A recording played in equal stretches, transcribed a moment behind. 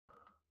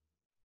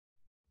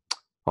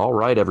All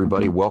right,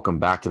 everybody, welcome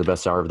back to the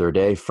best hour of their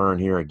day. Fern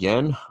here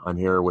again. I'm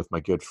here with my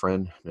good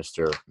friend,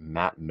 Mr.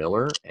 Matt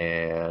Miller,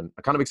 and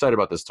I'm kind of excited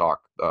about this talk.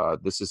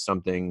 This is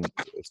something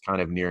that's kind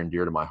of near and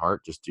dear to my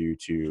heart just due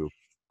to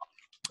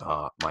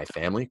my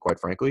family, quite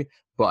frankly.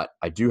 But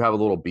I do have a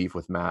little beef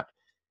with Matt.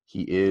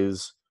 He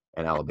is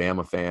an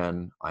Alabama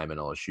fan. I'm an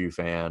LSU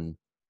fan,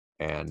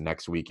 and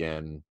next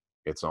weekend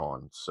it's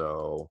on.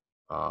 So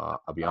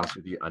I'll be honest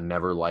with you, I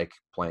never like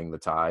playing the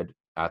Tide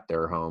at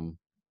their home,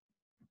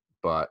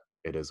 but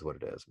it is what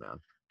it is, man.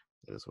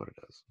 It is what it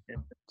is.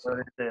 It's what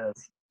it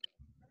is.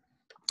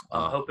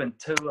 I'm hoping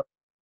Tua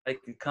make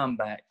a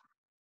comeback.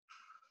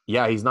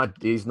 Yeah, he's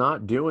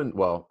not doing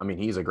well. I mean,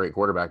 he's a great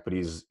quarterback, but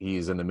he's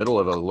in the middle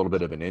of a little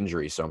bit of an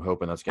injury, so I'm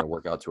hoping that's going to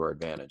work out to our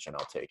advantage, and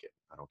I'll take it.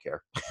 I don't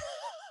care.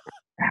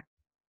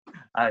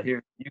 I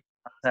hear you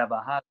have a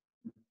high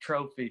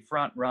trophy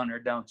front runner,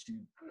 don't you?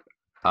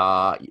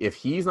 If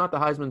he's not the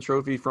Heisman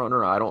Trophy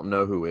frontrunner, I don't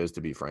know who is, to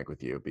be frank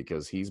with you,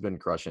 because he's been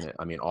crushing it.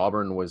 I mean,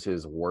 Auburn was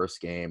his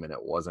worst game, and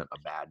it wasn't a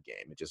bad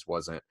game. It just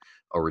wasn't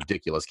a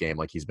ridiculous game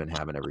like he's been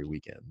having every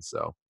weekend.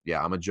 So,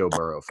 yeah, I'm a Joe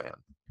Burrow fan.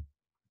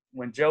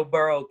 When Joe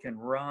Burrow can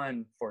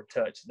run for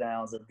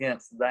touchdowns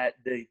against that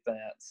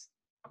defense,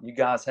 you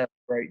guys have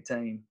a great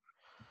team.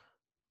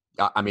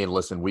 I mean,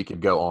 listen, we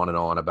could go on and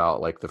on about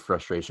like the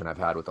frustration I've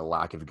had with the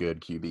lack of good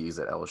QBs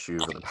at LSU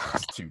for the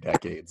past 2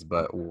 decades,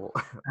 but we'll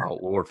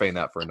refrain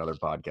that for another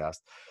podcast.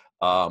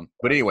 But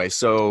anyway,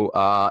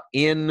 so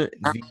in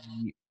the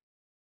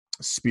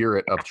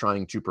spirit of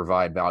trying to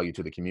provide value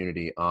to the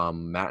community,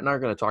 Matt and I are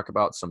going to talk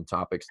about some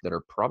topics that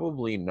are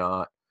probably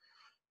not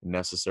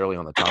necessarily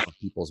on the top of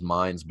people's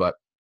minds, but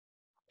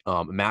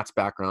Matt's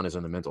background is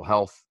in the mental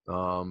health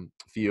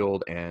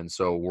field, and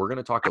so we're going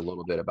to talk a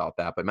little bit about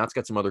that. But Matt's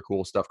got some other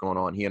cool stuff going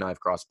on. He and I have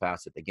crossed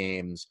paths at the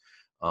games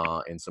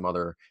and some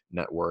other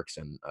networks,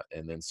 and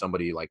then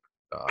somebody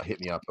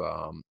hit me up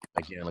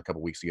again a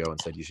couple weeks ago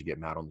and said you should get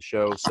Matt on the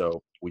show.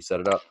 So we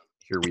set it up.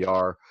 Here we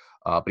are.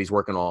 But he's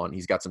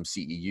got some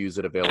CEUs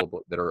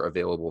that are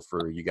available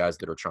for you guys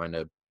that are trying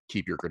to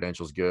keep your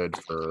credentials good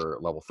for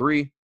level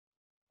 3,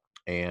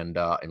 and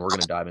we're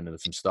going to dive into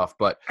some stuff,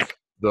 but.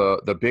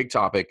 The big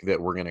topic that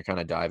we're going to kind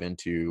of dive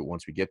into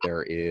once we get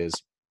there is,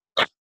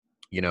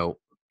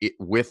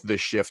 with the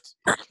shift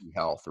to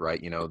health, right?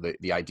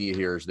 The idea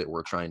here is that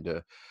we're trying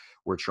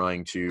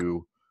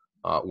to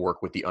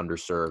work with the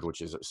underserved, which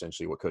is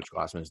essentially what Coach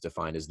Glassman has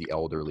defined as the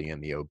elderly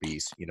and the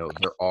obese.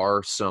 There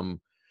are some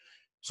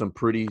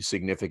pretty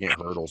significant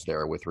hurdles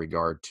there with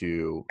regard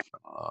to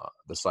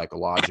the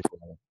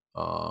psychological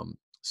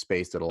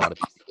space that a lot of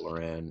people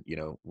are in.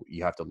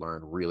 You have to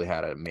learn really how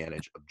to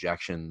manage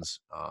objections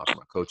from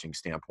a coaching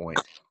standpoint.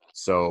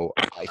 So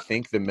I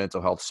think the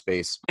mental health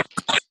space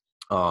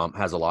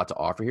has a lot to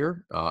offer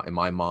here. And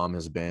my mom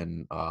has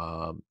been,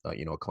 a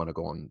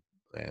clinical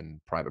and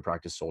private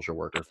practice social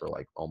worker for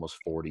like almost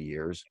 40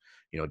 years,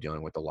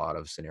 dealing with a lot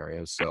of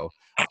scenarios. So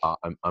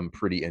I'm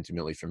pretty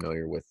intimately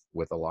familiar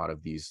with a lot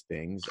of these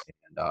things,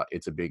 and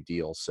it's a big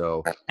deal.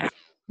 So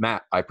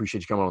Matt, I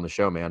appreciate you coming on the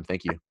show, man.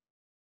 Thank you.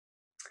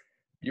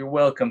 You're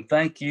welcome.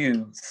 Thank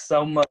you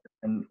so much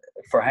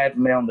for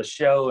having me on the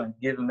show and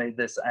giving me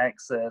this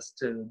access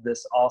to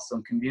this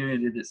awesome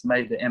community that's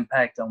made the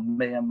impact on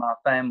me and my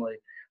family.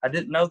 I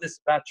didn't know this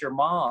about your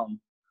mom.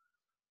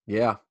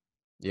 Yeah.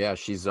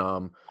 She's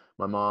my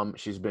mom.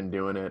 She's been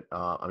doing it.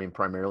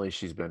 Primarily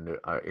she's been.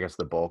 I guess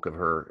the bulk of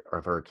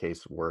her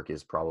case work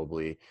is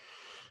probably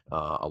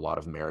a lot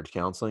of marriage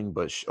counseling,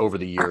 but over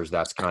the years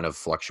that's kind of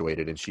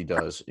fluctuated, and she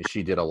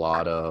did a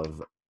lot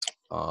of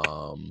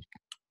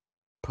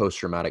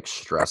post-traumatic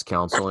stress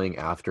counseling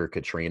after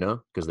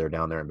Katrina, because they're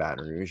down there in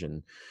Baton Rouge,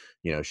 and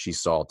she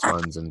saw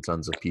tons and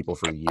tons of people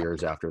for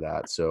years after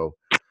that. So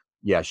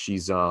yeah,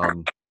 she's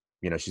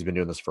she's been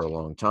doing this for a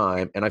long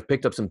time, and I've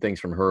picked up some things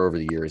from her over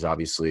the years,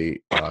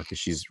 obviously, because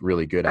she's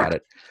really good at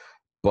it.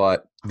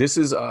 But this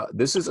is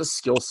a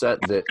skill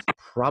set that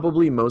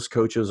probably most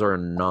coaches are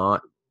not,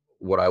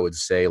 what I would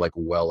say, like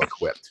well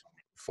equipped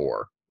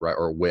for, right,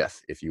 or with,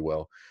 if you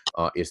will,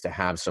 is to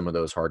have some of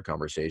those hard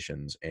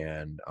conversations,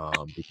 and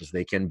because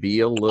they can be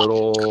a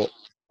little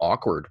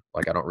awkward.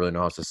 Like, I don't really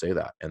know how to say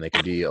that, and they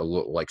can be a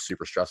little like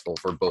super stressful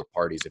for both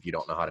parties if you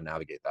don't know how to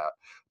navigate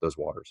those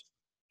waters.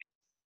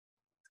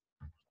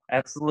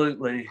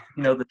 Absolutely.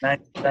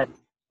 That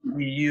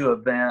EU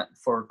event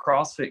for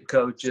CrossFit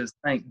coaches,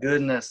 thank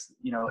goodness,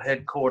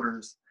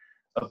 headquarters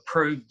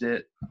approved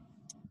it,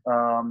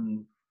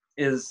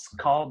 is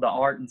called The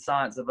Art and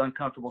Science of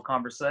Uncomfortable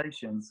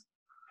Conversations.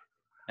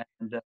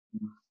 And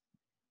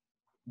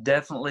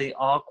definitely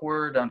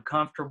awkward,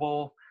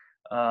 uncomfortable,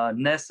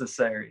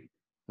 necessary.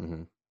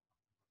 Mm-hmm.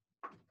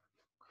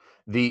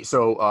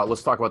 So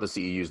let's talk about the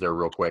CEUs there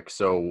real quick.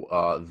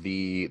 So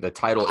the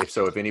title,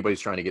 if anybody's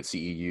trying to get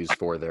CEUs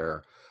for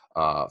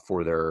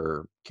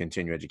their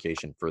continuing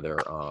education, for their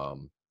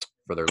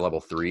level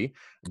 3,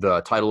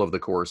 the title of the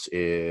course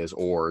is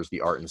OARS,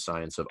 the Art and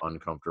Science of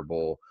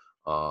Uncomfortable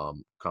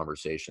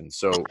Conversations.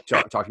 So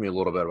talk to me a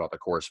little bit about the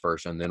course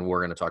first, and then we're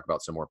going to talk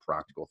about some more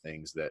practical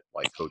things that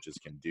like coaches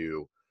can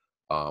do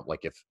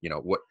like if,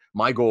 what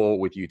my goal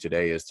with you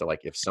today is to,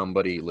 like, if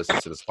somebody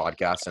listens to this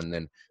podcast and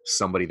then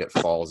somebody that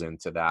falls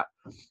into that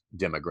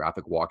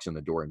demographic walks in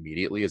the door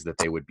immediately, is that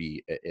they would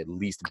be at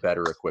least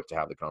better equipped to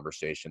have the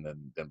conversation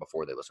than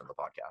before they listen to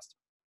the podcast.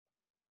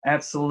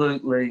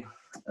 Absolutely.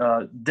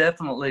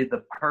 Definitely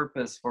the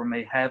purpose for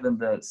me having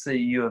the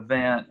CEU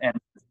event and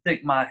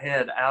stick my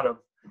head out of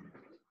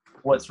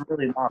what's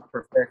really not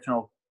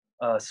professional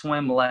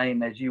swim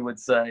lane, as you would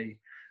say,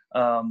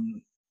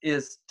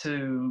 is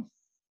to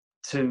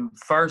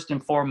first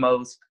and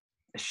foremost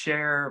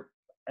share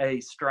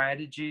a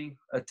strategy,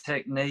 a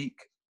technique,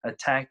 a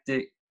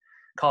tactic,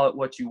 call it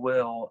what you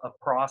will, a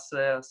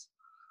process.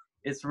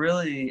 It's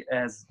really,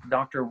 as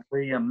Dr.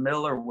 William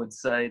Miller would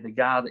say, the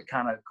guy that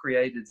kind of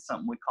created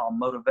something we call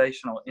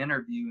motivational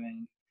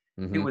interviewing.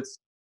 Mm-hmm. It was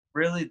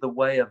really the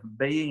way of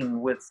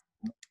being with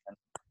someone,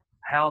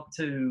 how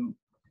to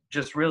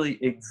just really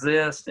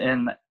exist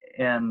in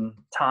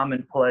time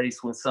and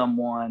place with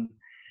someone.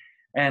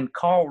 And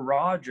Carl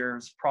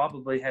Rogers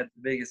probably had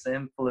the biggest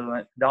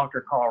influence.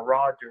 Dr. Carl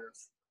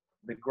Rogers,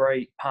 the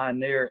great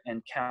pioneer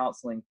in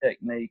counseling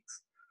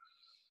techniques,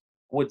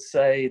 would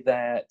say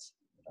that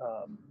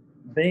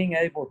being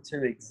able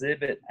to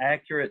exhibit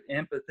accurate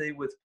empathy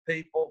with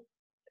people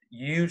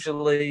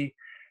usually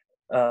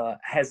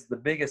has the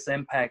biggest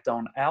impact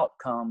on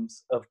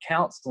outcomes of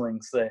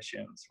counseling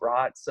sessions,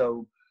 right?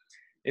 So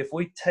if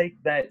we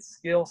take that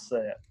skill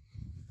set,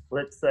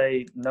 let's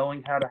say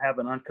knowing how to have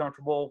an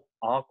uncomfortable,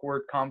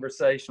 awkward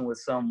conversation with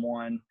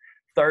someone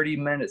 30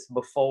 minutes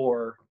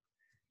before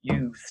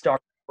you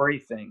start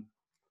briefing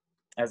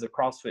as a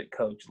CrossFit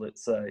coach,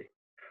 let's say,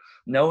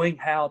 knowing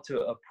how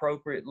to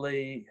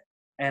appropriately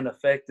and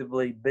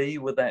effectively be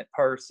with that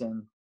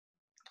person,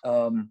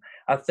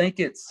 I think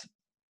it's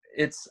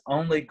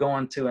only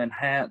going to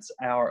enhance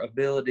our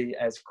ability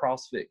as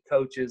CrossFit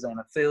coaches and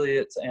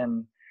affiliates,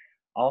 and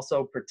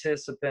also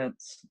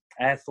participants,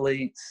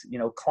 athletes,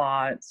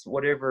 clients,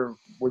 whatever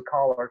we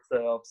call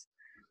ourselves,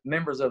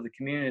 members of the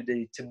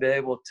community, to be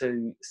able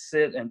to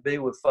sit and be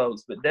with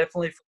folks. But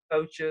definitely for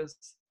coaches,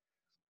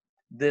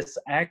 this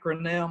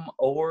acronym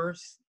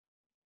OARS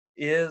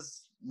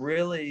is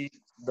really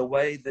the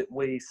way that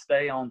we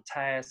stay on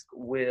task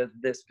with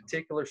this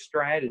particular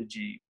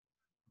strategy.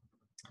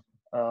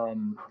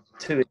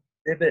 To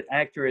exhibit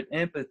accurate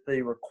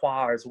empathy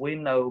requires, we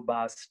know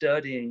by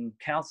studying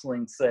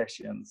counseling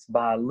sessions,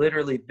 by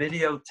literally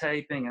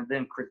videotaping and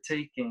then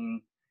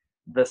critiquing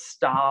the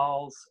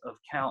styles of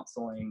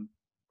counseling,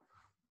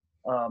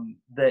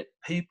 that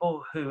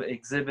people who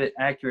exhibit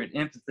accurate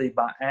empathy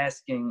by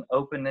asking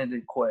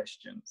open-ended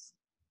questions.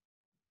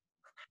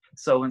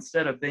 So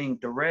instead of being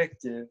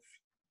directive,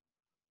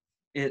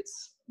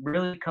 it's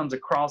really comes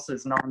across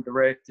as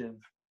non-directive.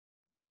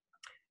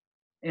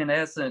 In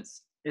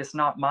essence, it's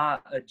not my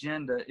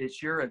agenda,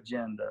 it's your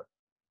agenda.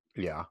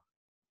 Yeah.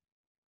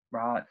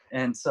 Right.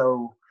 And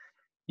so,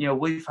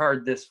 we've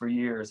heard this for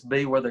years,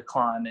 be where the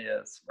client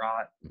is,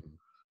 right? Mm-hmm.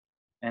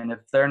 And if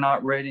they're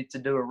not ready to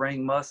do a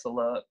ring muscle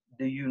up,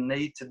 do you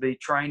need to be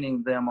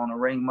training them on a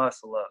ring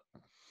muscle up?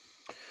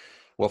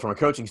 Well, from a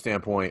coaching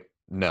standpoint,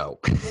 no.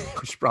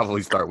 We should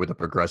probably start with a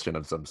progression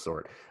of some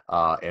sort,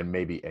 and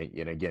maybe,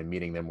 and again,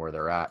 meeting them where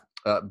they're at.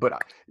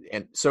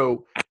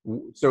 So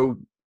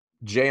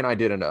Jay and I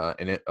did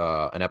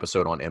an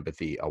episode on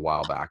empathy a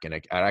while back, and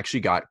I actually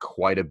got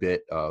quite a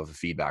bit of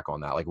feedback on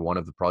that. Like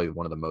probably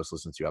one of the most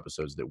listened to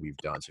episodes that we've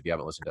done. So if you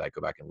haven't listened to that,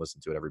 go back and listen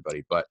to it,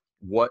 everybody.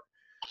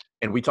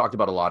 And we talked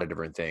about a lot of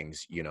different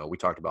things. We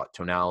talked about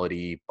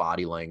tonality,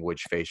 body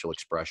language, facial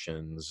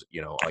expressions,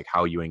 like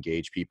how you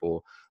engage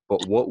people.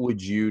 But what would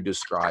you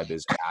describe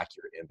as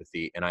accurate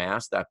empathy? And I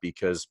asked that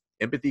because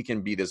empathy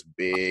can be this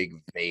big,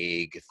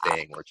 vague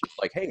thing where it's just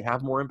like, hey,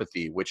 have more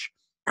empathy, which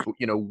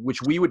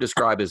we would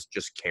describe as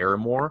just care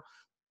more.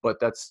 But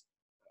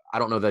I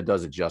don't know that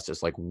does it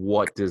justice. Like,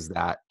 what does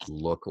that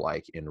look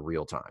like in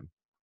real time?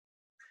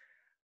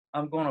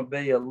 I'm going to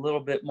be a little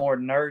bit more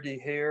nerdy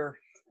here.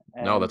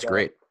 No, that's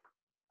great.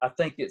 I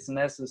think it's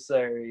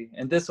necessary,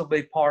 and this will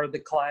be part of the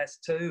class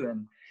too.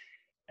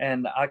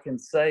 And I can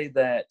say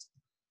that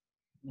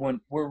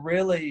when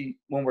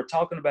we're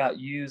talking about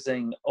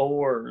using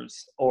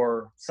OARS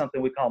or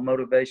something we call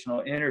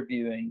motivational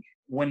interviewing,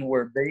 when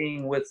we're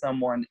being with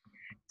someone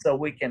so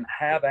we can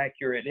have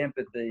accurate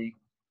empathy,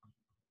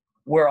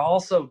 we're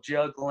also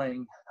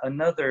juggling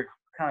another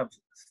kind of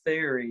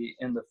theory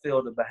in the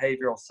field of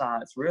behavioral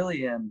science,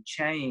 really in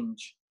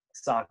change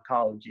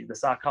psychology, the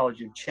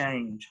psychology of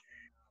change.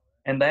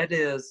 And that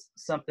is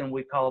something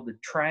we call the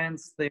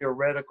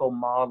trans-theoretical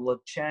model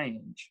of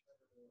change.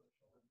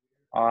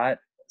 All right.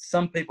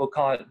 Some people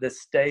call it the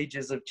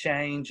stages of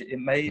change. It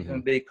may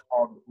even be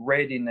called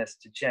readiness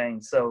to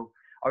change. So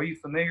are you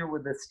familiar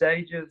with the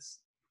stages?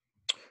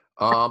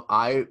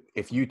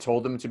 If you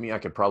told them to me, I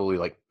could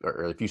probably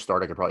or if you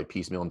start, I could probably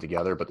piecemeal them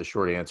together, but the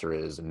short answer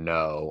is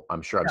no.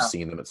 I'm sure I've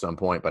seen them at some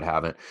point, but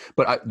haven't.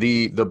 But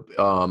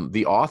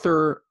the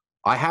author,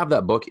 I have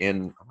that book I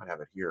might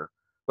have it here,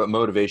 but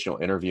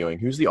motivational interviewing.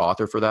 Who's the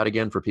author for that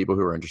again, for people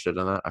who are interested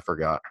in that? I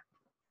forgot.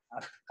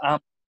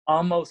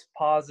 almost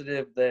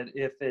positive that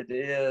if it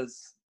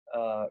is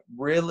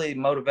really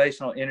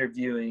motivational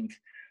interviewing,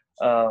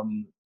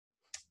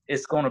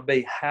 it's going to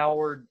be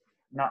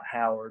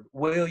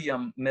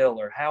William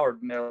Miller.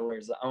 Howard Miller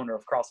is the owner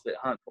of CrossFit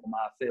Huntsville,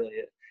 my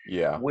affiliate.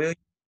 Yeah. William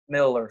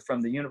Miller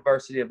from the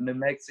University of New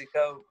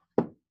Mexico.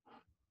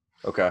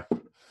 Okay.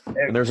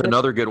 And there's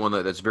another good one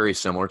that's very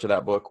similar to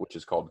that book, which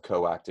is called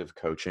Coactive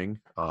Coaching.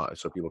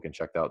 So people can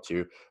check that out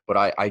too.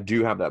 But I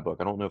do have that book.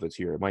 I don't know if it's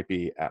here. It might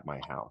be at my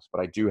house.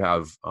 But I do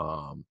have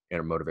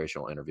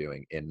motivational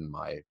interviewing in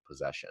my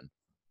possession.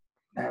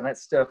 Man, that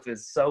stuff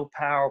is so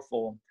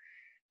powerful.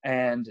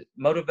 And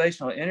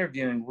motivational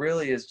interviewing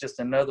really is just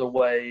another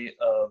way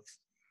of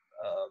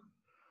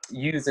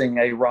using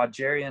a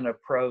Rogerian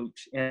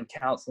approach in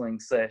counseling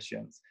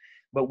sessions.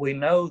 But we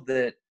know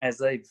that as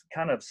they've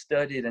kind of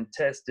studied and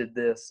tested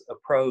this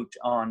approach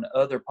on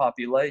other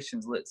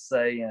populations, let's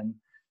say, and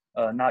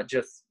not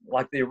just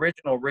like the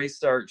original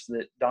research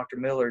that Dr.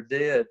 Miller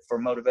did for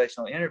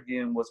motivational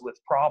interviewing was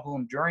with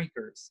problem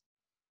drinkers.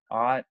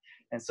 All right.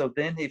 And so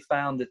then he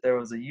found that there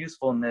was a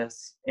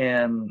usefulness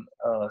in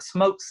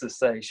smoke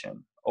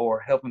cessation or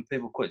helping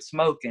people quit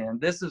smoking.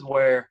 This is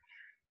where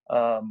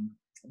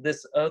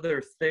this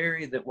other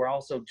theory that we're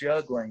also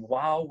juggling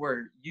while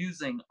we're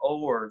using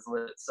ORs,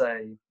 let's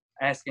say,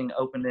 asking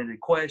open-ended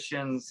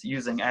questions,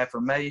 using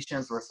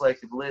affirmations,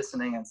 reflective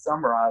listening, and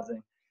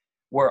summarizing,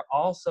 we're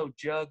also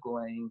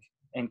juggling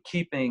and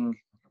keeping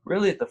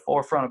really at the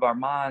forefront of our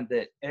mind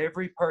that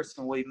every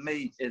person we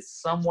meet is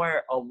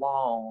somewhere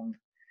along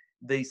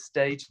these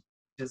stages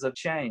of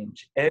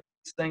change. Every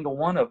single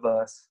one of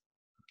us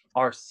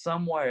are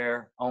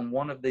somewhere on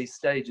one of these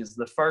stages.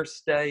 The first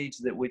stage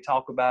that we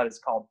talk about is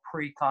called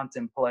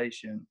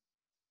pre-contemplation.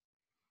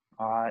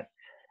 All right.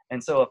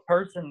 And so a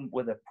person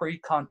with a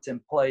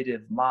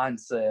pre-contemplative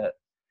mindset,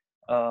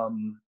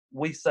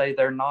 we say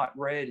they're not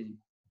ready.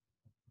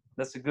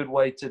 That's a good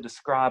way to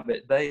describe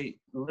it. They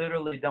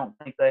literally don't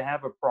think they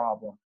have a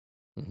problem.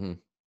 Mm-hmm.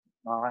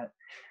 All right.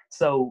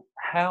 So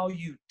how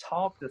you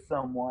talk to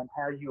someone,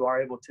 how you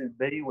are able to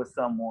be with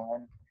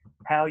someone,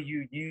 how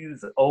you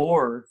use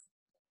ORs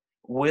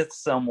with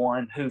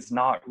someone who's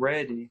not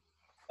ready,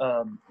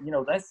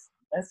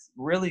 that's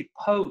really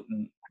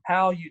potent.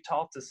 How you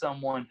talk to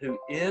someone who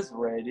is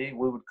ready,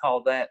 we would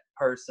call that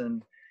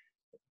person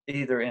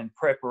either in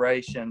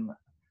preparation,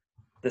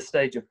 the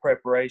stage of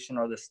preparation,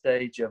 or the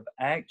stage of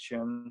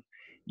action.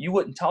 You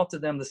wouldn't talk to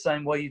them the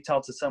same way you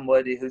talk to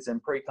somebody who's in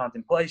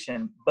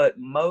pre-contemplation. But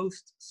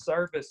most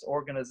service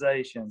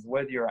organizations,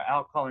 whether you're an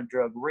alcohol and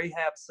drug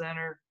rehab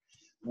center,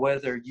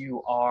 whether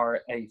you are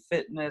a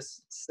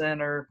fitness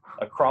center,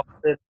 a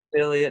CrossFit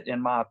affiliate,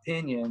 in my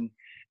opinion,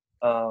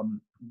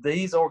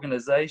 these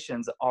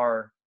organizations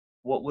are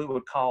what we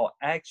would call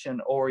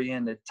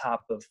action-oriented type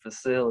of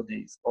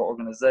facilities or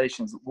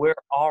organizations. We're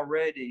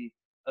already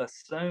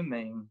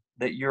assuming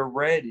that you're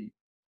ready.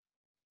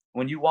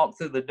 When you walk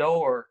through the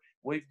door,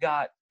 we've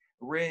got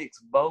rigs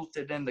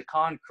bolted into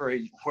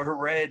concrete. We're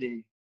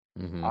ready.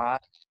 Mm-hmm. All right.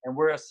 And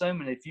we're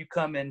assuming if you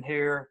come in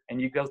here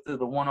and you go through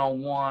the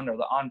one-on-one or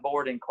the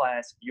onboarding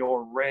class,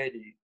 you're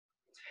ready.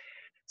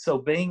 So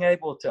being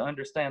able to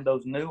understand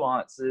those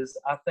nuances,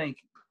 I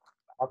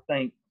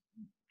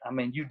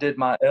mean, you did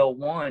my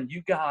L1.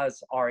 You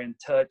guys are in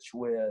touch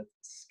with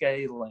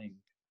scaling.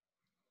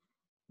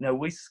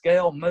 We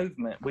scale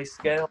movement. We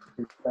scale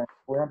these things.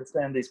 We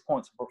understand these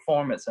points of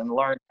performance and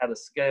learn how to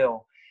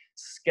scale.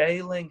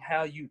 Scaling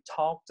how you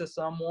talk to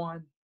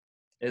someone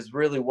is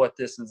really what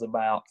this is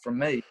about for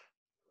me.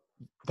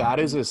 That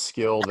is a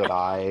skill that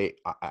I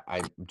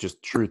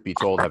just, truth be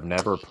told, have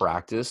never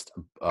practiced,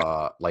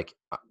 like,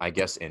 I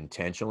guess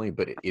intentionally,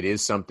 but it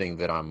is something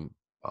that I'm,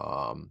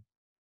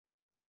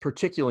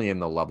 particularly in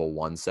the level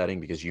 1 setting,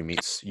 because you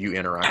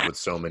interact with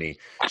so many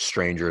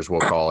strangers,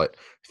 we'll call it,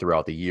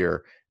 throughout the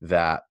year,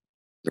 that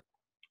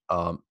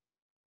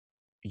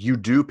you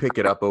do pick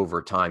it up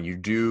over time.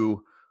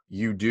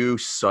 You do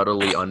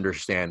subtly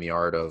understand the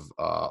art of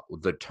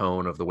the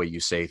tone of the way you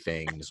say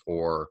things,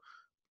 or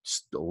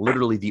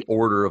literally the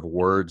order of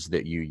words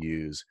that you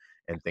use,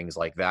 and things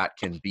like that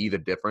can be the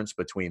difference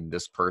between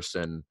this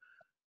person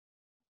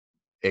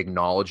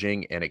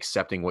acknowledging and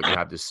accepting what you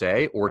have to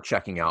say or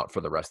checking out for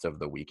the rest of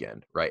the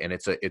weekend, right? And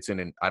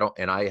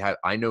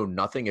I know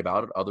nothing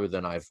about it other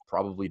than I've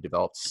probably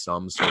developed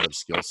some sort of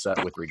skill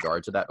set with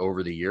regard to that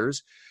over the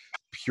years,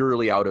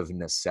 purely out of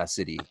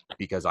necessity,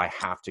 because I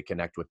have to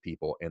connect with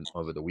people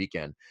over the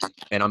weekend.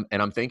 And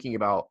I'm thinking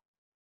about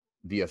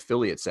the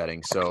affiliate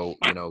setting. So,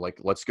 like,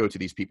 let's go to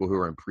these people who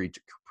are in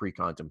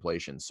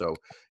pre-contemplation. So,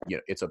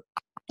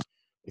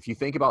 if you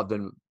think about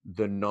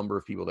the number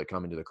of people that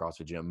come into the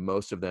CrossFit gym,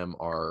 most of them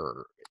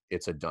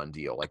it's a done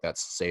deal. Like, that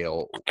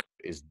sale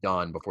is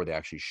done before they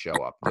actually show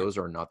up. Those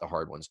are not the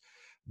hard ones.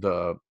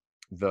 The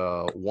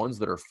ones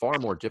that are far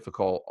more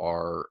difficult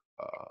are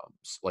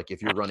like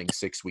if you're running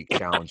 6-week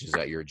challenges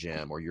at your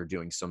gym, or you're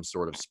doing some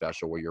sort of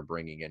special where you're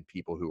bringing in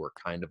people who are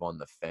kind of on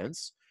the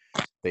fence.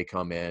 They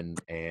come in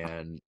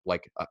and,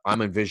 like,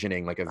 I'm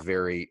envisioning like a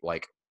very,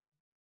 like,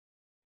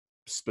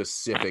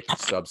 specific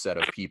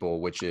subset of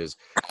people, which is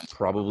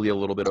probably a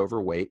little bit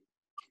overweight.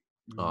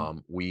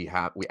 We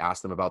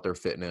ask them about their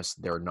fitness.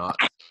 They're not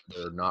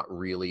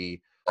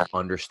really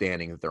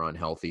understanding that they're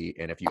unhealthy.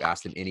 And if you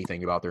ask them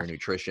anything about their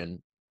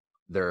nutrition,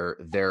 they're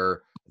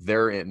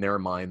in their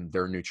mind,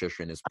 their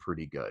nutrition is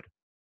pretty good,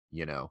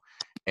 you know.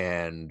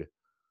 And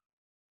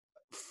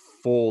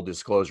full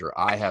disclosure,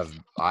 I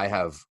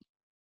have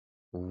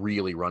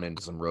really run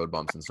into some road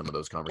bumps in some of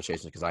those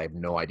conversations because I have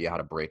no idea how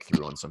to break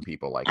through on some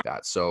people like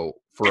that. So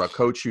for a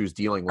coach who's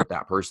dealing with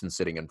that person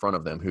sitting in front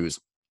of them, who's,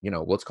 you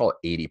know, let's call it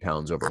 80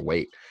 pounds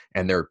overweight,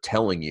 and they're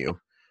telling you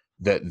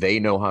that they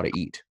know how to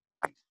eat,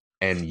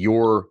 and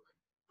you're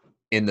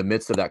in the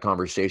midst of that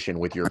conversation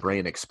with your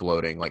brain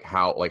exploding, like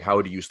how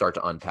do you start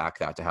to unpack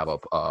that to have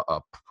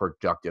a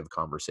productive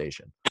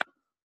conversation?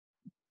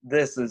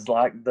 This is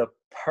like the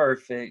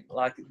perfect,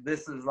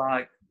 this is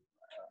like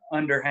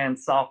underhand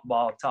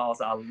softball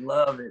toss. I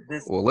love it.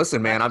 Well,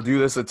 listen, man, I do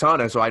this a ton,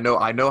 and so I know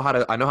how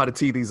to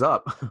tee these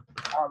up.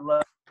 I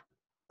love.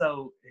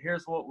 So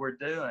here's what we're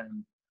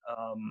doing.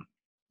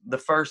 The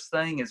first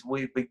thing is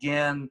we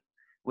begin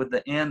with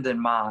the end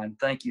in mind.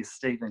 Thank you,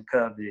 Stephen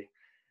Covey.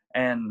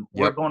 And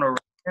we're going to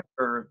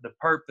remember the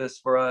purpose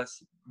for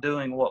us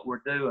doing what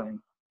we're doing.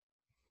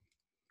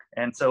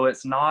 And so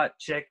it's not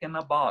checking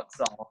a box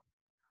off.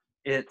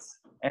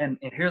 And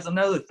here's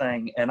another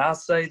thing, and I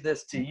say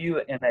this to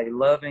you in a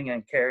loving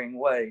and caring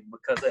way,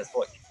 because that's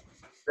what you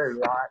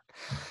do, right?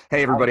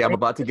 Hey, everybody, I'm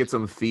about to get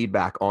some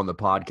feedback on the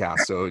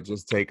podcast, so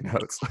just take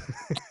notes.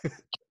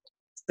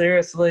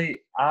 Seriously,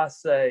 I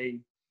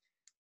say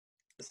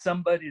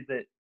somebody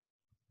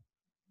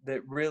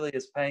that really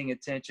is paying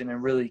attention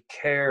and really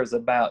cares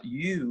about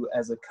you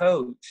as a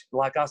coach.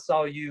 Like I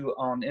saw you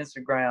on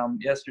Instagram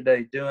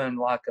yesterday doing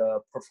like a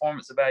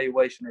performance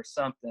evaluation or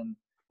something.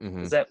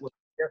 Mm-hmm. Is that what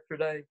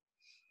yesterday?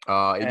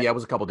 Yeah, it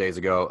was a couple days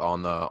ago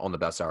on the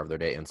Best Hour of Their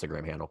Day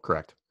Instagram handle.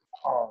 Correct.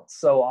 Oh,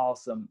 so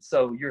awesome.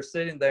 So you're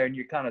sitting there and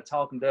you're kind of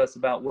talking to us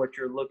about what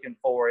you're looking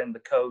for in the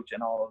coach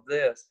and all of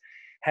this.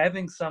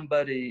 Having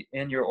somebody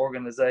in your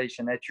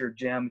organization, at your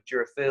gym, at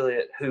your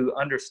affiliate, who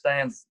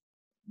understands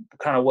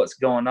kind of what's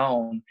going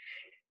on,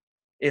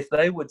 if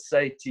they would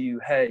say to you,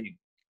 hey,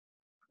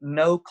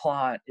 no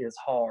client is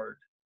hard,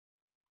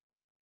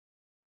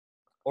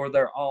 or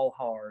they're all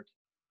hard,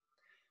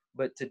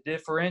 but to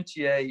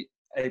differentiate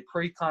a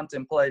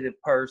pre-contemplative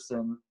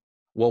person.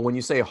 Well, when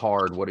you say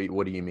hard, what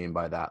do you mean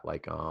by that?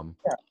 Like,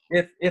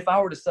 if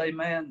I were to say,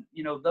 man,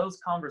 you know, those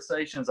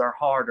conversations are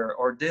harder,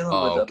 or dealing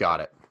with Oh, got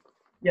it.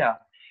 Yeah.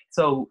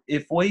 So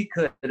if we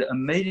could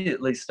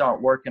immediately start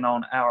working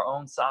on our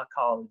own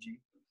psychology,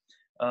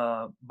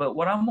 but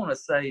what I'm going to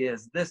say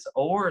is this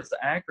ORS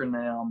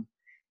acronym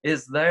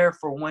is there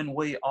for when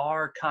we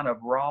are kind of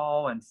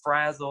raw and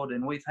frazzled,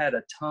 and we've had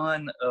a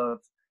ton of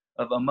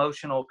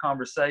emotional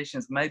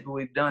conversations. Maybe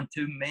we've done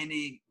too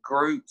many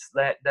groups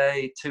that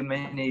day, too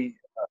many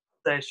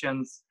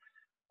sessions.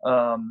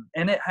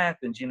 And it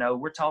happens, you know,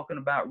 we're talking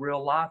about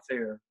real life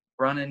here,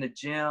 running a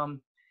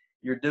gym,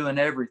 you're doing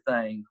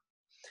everything.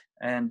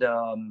 And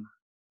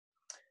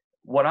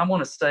what I'm going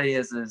to say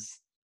is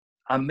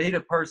I meet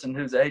a person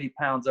who's 80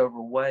 pounds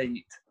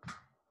overweight.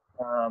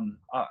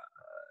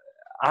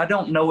 I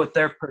don't know what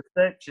their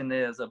perception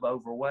is of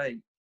overweight.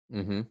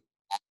 Mm-hmm.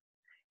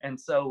 And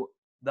so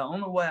the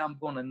only way I'm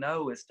going to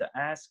know is to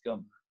ask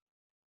them.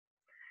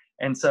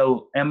 And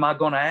so am I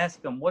going to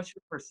ask them, what's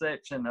your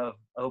perception of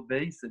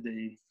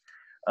obesity?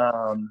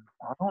 I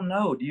don't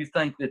know. Do you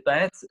think that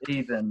that's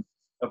even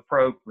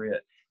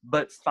appropriate?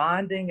 But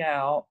finding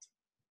out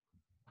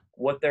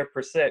what their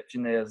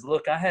perception is.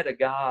 Look, I had a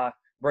guy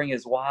bring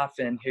his wife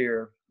in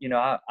here. You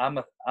know, I'm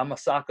a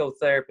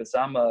psychotherapist.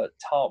 I'm a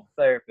talk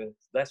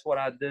therapist. That's what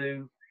I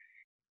do.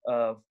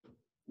 You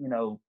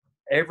know,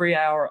 every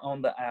hour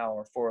on the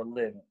hour for a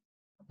living.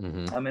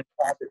 Mm-hmm. I'm in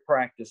private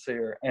practice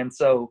here, and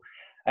so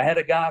I had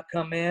a guy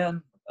come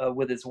in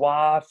with his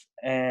wife,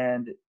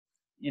 and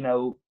you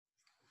know,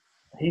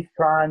 he's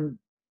trying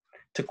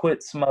to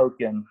quit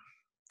smoking.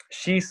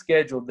 She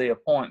scheduled the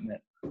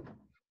appointment.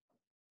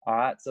 All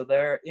right, so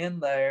they're in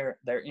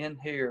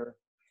here,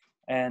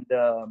 and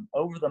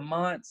over the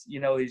months, you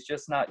know, he's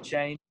just not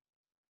changed.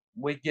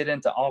 We get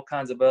into all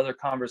kinds of other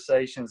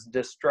conversations,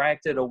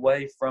 distracted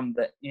away from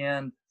the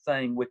end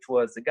thing, which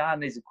was the guy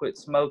needs to quit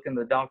smoking.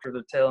 The doctors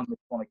are telling him he's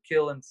going to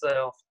kill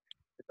himself.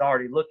 It's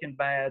already looking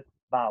bad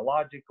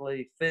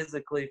biologically,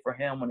 physically for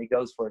him when he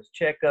goes for his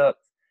checkups.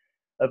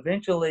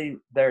 Eventually,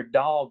 their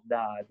dog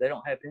died. They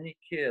don't have any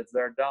kids.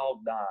 Their dog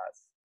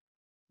dies.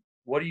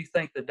 What do you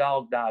think the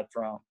dog died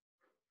from?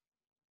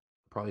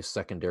 Probably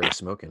secondary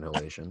smoke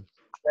inhalation.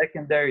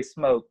 Secondary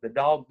smoke. The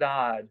dog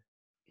died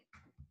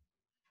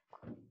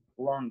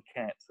lung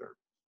cancer.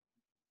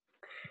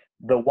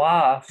 The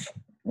wife,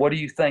 what do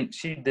you think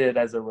she did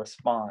as a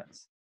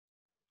response?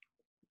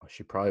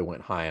 She probably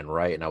went high and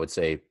right, and I would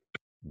say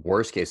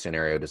worst case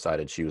scenario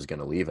decided she was going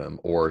to leave him,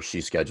 or she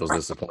schedules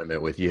this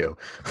appointment with you.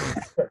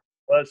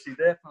 Well, she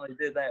definitely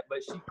did that, but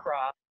she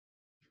cried.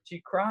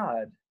 She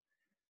cried.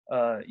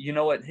 You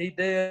know what he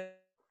did?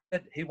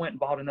 He went and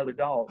bought another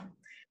dog.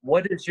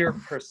 what is your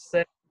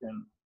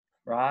perception,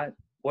 right?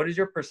 What is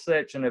your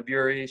perception of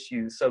your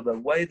issue? So the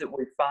way that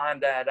we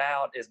find that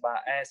out is by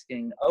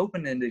asking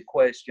open-ended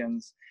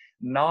questions,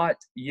 not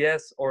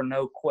yes or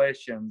no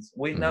questions.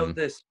 We know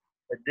this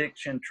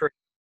addiction trick.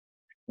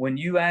 When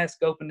you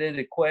ask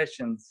open-ended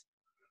questions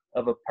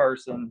of a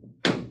person,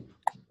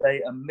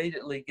 they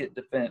immediately get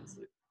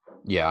defensive.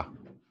 Yeah.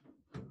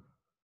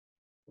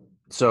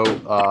 So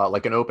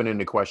like an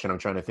open-ended question, I'm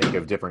trying to think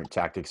of different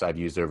tactics I've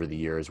used over the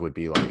years would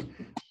be like,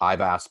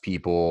 I've asked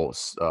people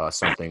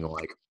something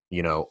like,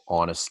 you know,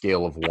 on a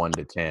scale of 1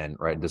 to 10,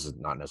 right? This is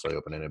not necessarily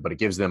open-ended, but it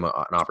gives them an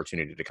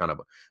opportunity to kind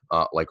of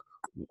like,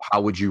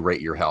 how would you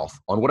rate your health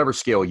on whatever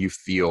scale you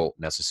feel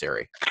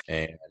necessary?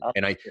 And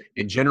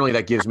generally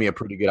that gives me a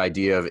pretty good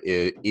idea of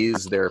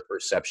is their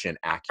perception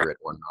accurate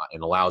or not,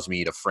 and allows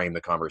me to frame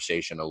the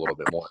conversation a little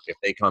bit more. If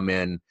they come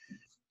in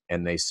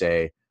and they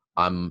say,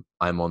 I'm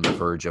on the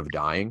verge of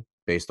dying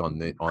based on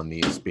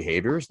these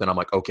behaviors, then I'm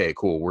like, okay,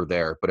 cool, we're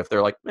there. But if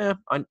they're like,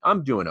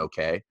 I'm doing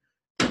okay,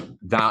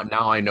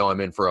 now I know I'm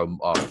in for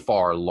a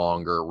far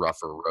longer,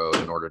 rougher road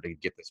in order to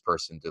get this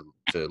person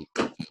to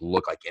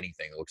look like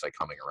anything that looks like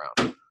coming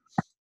around.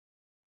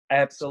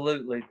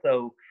 Absolutely.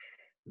 So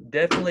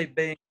definitely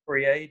being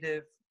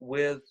creative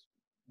with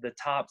the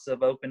types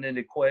of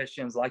open-ended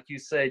questions. Like you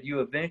said, you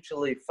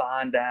eventually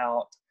find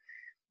out,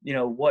 you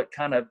know, what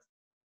kind of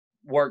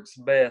works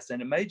best. And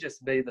it may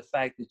just be the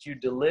fact that you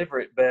deliver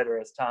it better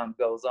as time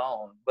goes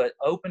on. But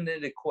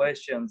open-ended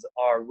questions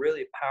are a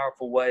really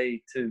powerful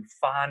way to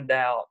find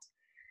out,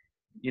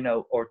 you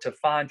know, or to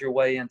find your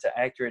way into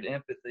accurate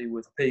empathy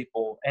with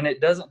people. And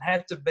it doesn't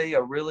have to be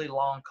a really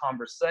long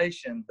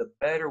conversation. The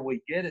better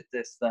we get at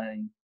this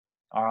thing,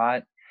 all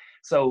right?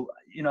 So,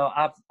 you know,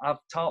 I've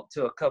talked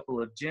to a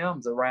couple of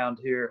gyms around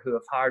here who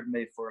have hired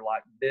me for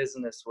like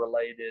business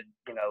related,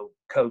 you know,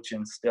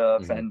 coaching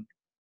stuff.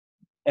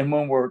 And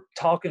when we're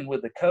talking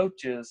with the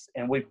coaches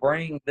and we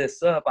bring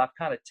this up, I've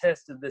kind of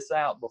tested this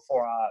out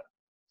before I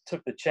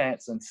took the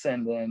chance and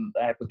send in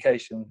the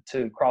application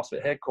to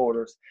CrossFit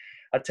headquarters.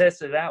 I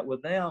tested it out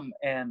with them,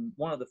 and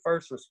one of the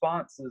first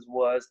responses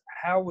was,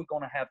 how are we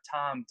going to have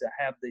time to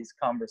have these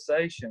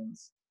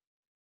conversations?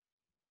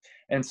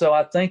 And so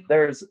I think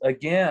there's,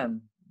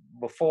 again,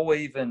 before we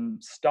even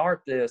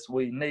start this,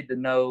 we need to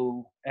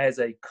know as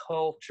a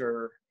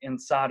culture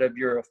inside of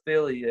your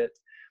affiliate,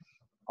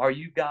 are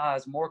you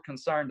guys more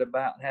concerned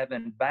about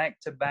having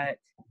back-to-back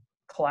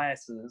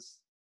classes,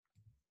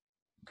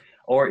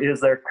 or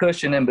is there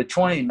cushion in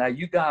between? Now,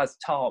 you guys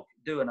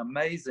do an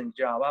amazing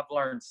job. I've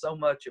learned so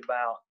much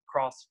about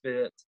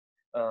CrossFit,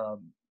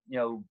 you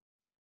know,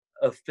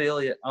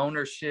 affiliate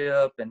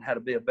ownership and how to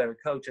be a better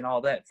coach and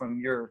all that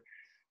from your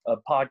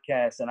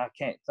podcast. And I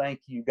can't thank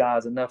you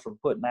guys enough for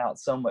putting out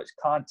so much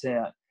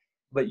content.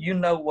 But you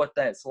know what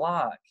that's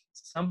like.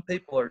 Some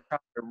people are trying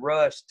to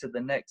rush to the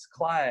next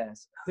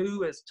class.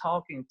 Who is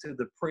talking to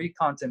the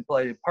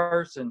pre-contemplated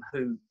person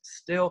who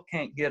still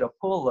can't get a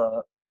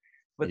pull-up,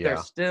 but they're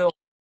still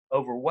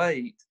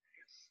overweight?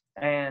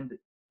 And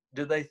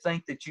do they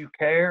think that you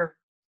care?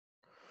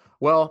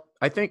 Well,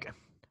 I think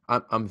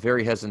I'm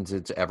very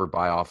hesitant to ever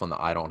buy off on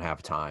the "I don't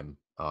have time"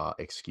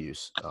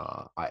 excuse.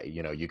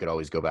 You could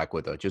always go back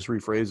with a just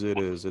rephrase it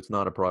as it's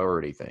not a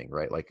priority thing,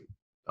 right? Like,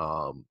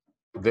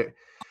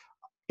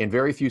 in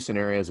very few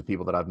scenarios of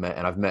people that I've met,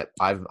 and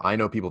I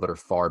know people that are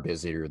far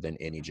busier than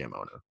any gym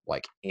owner,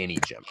 like any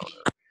gym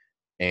owner,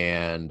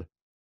 and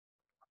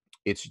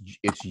it's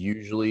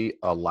usually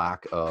a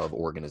lack of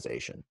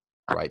organization,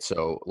 right?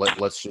 So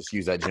let's just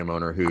use that gym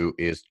owner who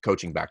is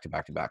coaching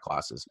back-to-back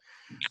classes.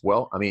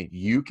 Well, I mean,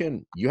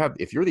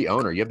 if you're the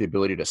owner, you have the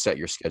ability to set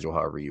your schedule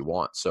however you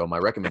want. So my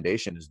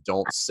recommendation is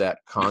don't set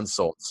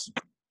consults.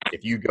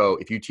 If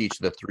you teach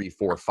the 3,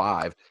 4,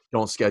 5,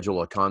 don't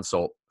schedule a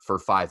consult for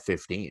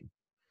 5:15.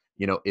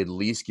 You know, at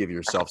least give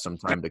yourself some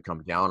time to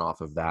come down off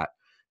of that.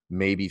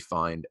 Maybe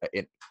find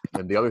it.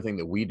 And the other thing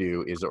that we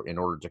do is, in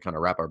order to kind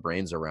of wrap our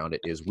brains around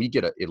it, is we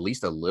get at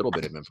least a little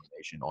bit of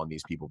information on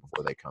these people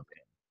before they come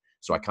in.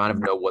 So I kind of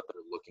know what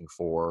they're looking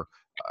for.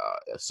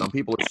 Some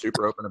people are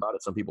super open about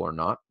it. Some people are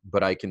not,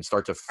 but I can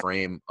start to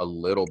frame a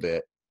little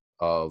bit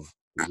of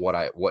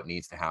what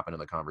needs to happen in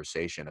the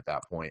conversation at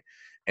that point,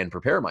 and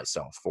prepare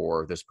myself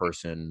for this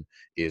person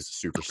is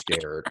super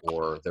scared,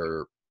 or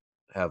they're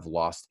have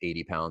lost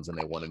 80 pounds and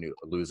they want to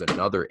lose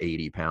another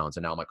 80 pounds.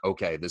 And now I'm like,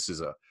 okay, this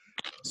is a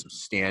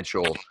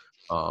substantial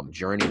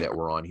journey that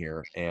we're on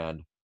here.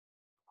 And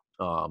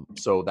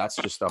so that's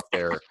just stuff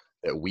there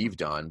that we've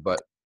done,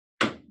 but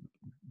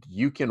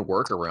you can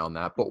work around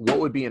that. But what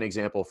would be an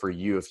example for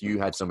you if you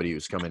had somebody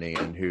who's coming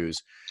in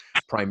who's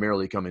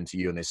primarily coming to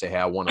you and they say, hey,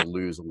 I want to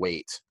lose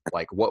weight?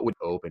 Like, what would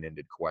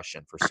open-ended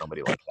question for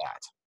somebody like that?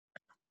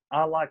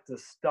 I like to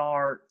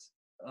start,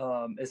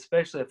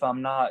 especially if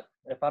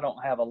I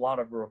don't have a lot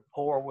of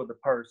rapport with the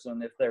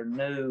person, if they're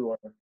new, or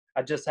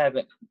I just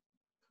haven't,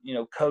 you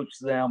know,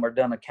 coached them or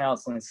done a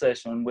counseling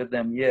session with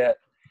them yet.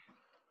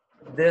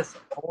 This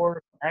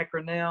OR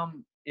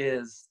acronym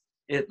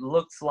it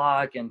looks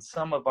like, and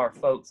some of our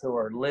folks who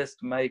are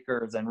list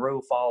makers and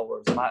rule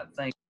followers might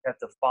think have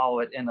to follow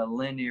it in a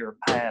linear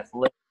path,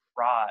 left,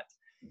 right.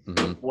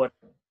 Mm-hmm. What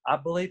I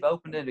believe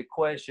open-ended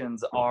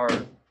questions are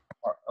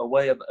a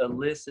way of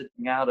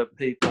eliciting out of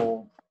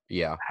people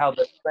Yeah. how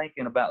they're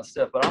thinking about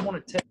stuff. But I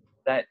want to tell you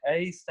that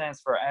A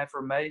stands for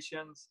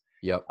affirmations.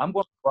 Yep. I'm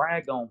going to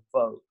brag on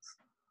folks.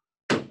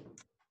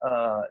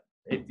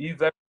 If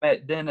you've ever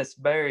met Dennis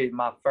Berry,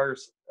 my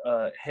first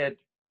head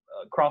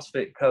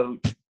CrossFit coach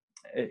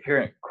here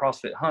at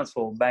CrossFit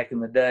Huntsville back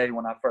in the day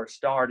when I first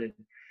started,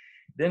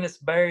 Dennis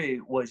Berry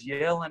was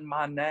yelling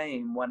my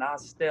name when I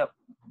stepped,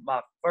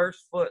 my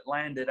first foot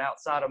landed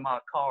outside of my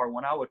car.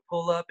 When I would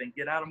pull up and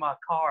get out of my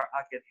car,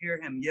 I could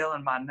hear him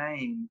yelling my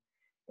name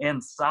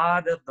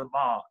inside of the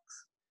box.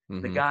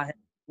 Mm-hmm. The guy had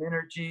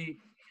energy,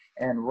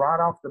 and right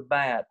off the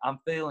bat, I'm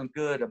feeling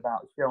good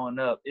about showing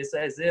up. It's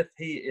as if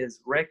he is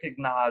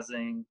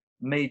recognizing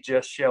me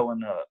just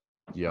showing up.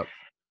 Yep.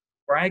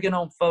 Bragging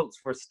on folks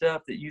for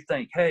stuff that you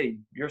think, hey,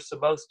 you're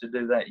supposed to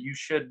do that. You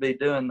should be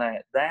doing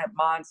that. That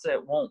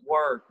mindset won't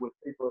work with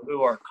people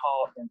who are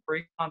caught in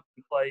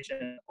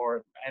pre-contemplation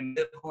or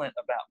ambivalent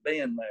about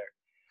being there.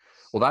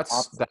 Well, that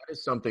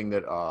is something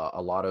that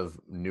a lot of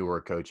newer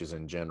coaches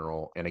in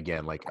general, and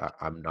again, like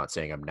I'm not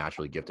saying I'm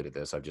naturally gifted at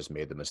this. I've just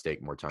made the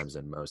mistake more times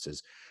than most,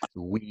 is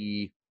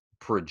we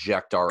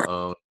project our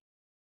own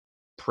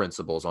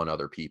principles on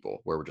other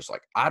people, where we're just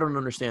like, I don't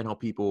understand how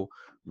people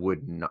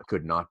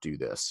could not do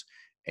this.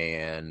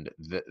 And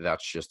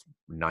that's just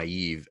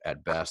naive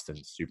at best and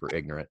super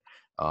ignorant.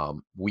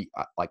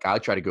 I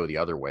try to go the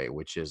other way,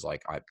 which is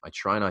like, I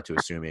try not to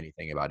assume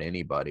anything about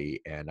anybody.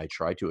 And I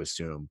try to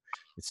assume,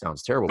 it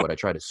sounds terrible, but I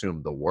try to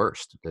assume the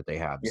worst, that they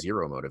have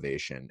zero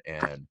motivation.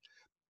 And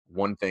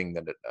one thing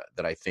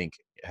that I think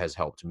has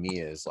helped me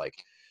is like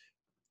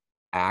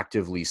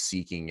actively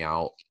seeking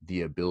out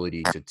the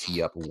ability to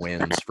tee up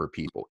wins for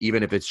people,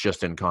 even if it's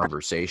just in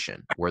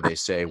conversation, where they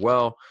say,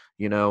 well,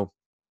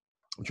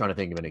 I'm trying to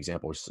think of an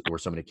example where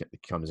somebody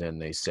comes in,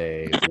 they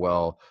say,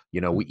 well,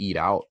 we eat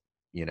out,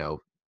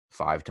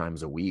 5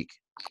 times a week.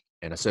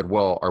 And I said,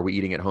 well, are we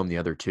eating at home the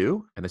other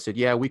 2? And they said,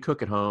 yeah, we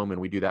cook at home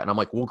and we do that. And I'm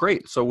like, well,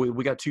 great. So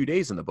we got 2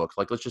 days in the books.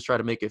 Like, let's just try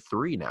to make it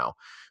 3 now.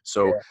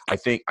 So I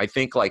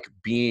think like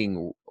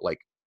being like,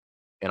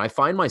 and I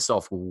find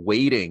myself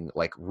waiting,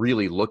 like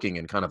really looking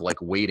and kind of like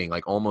waiting,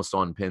 like almost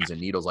on pins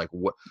and needles, like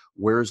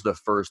where's the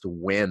first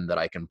win that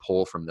I can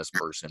pull from this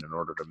person in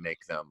order to make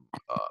them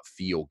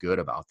feel good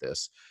about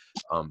this?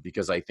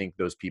 Because I think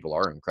those people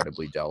are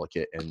incredibly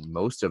delicate, and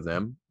most of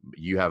them,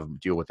 you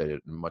deal with it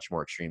at much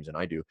more extremes than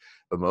I do,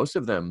 but most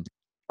of them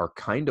are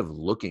kind of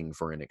looking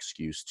for an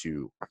excuse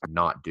to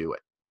not do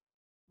it.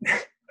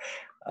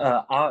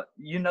 I'm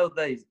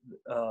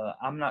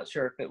not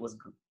sure if it was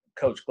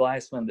Coach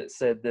Glassman that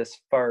said this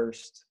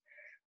first,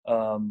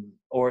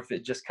 or if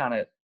it just kind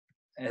of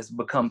has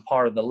become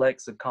part of the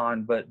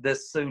lexicon, but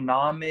this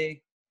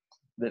tsunami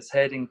that's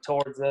heading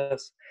towards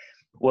us,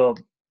 well,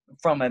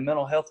 from a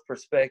mental health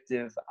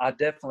perspective, I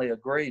definitely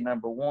agree,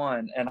 number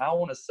one. And I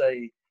want to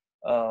say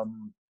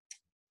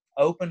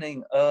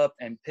opening up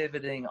and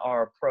pivoting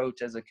our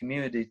approach as a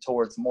community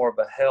towards more of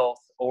a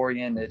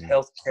health-oriented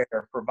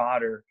healthcare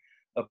provider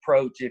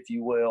approach, if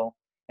you will.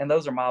 And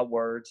those are my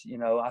words.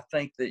 I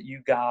think that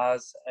you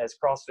guys as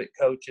CrossFit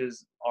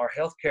coaches are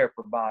healthcare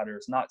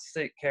providers, not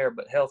sick care,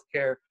 but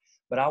healthcare.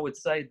 But I would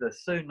say the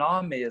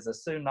tsunami is a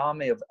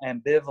tsunami of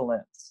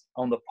ambivalence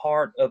on the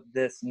part of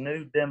this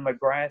new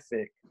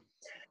demographic,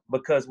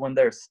 because when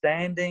they're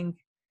standing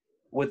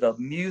with the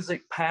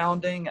music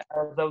pounding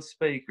out of those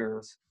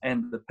speakers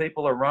and the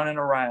people are running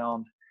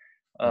around,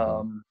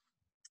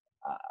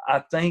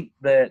 I think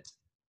that,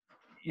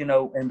 in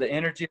the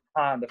energy of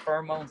time, the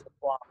pheromones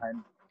are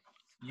flying.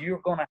 You're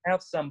going to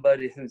have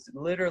somebody who's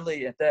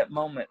literally at that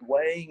moment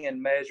weighing and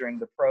measuring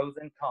the pros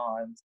and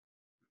cons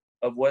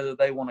of whether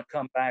they want to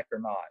come back or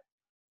not.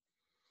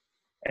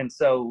 And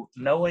so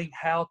knowing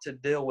how to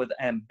deal with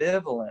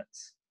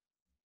ambivalence,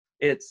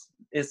 it's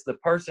the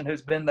person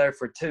who's been there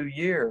for 2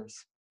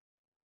 years,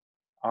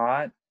 all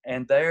right,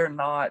 and they're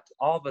not,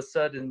 all of a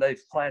sudden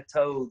they've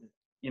plateaued,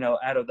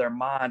 out of their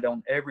mind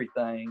on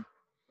everything.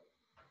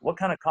 What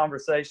kind of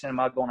conversation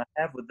am I going to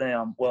have with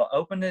them? Well,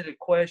 open-ended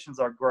questions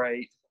are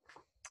great.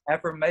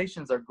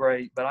 Affirmations are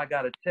great, but I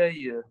got to tell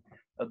you,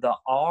 the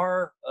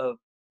R of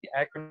the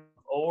acronym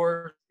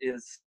OR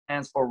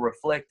stands for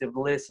reflective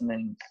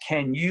listening.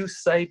 Can you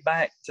say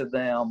back to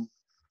them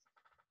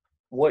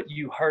what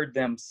you heard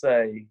them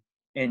say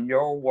in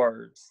your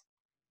words?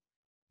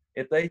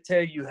 If they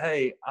tell you,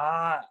 hey,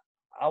 I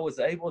was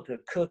able to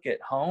cook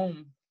at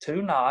home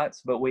 2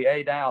 nights, but we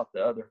ate out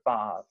the other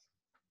 5.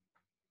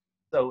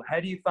 So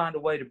how do you find a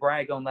way to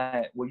brag on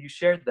that? Well, you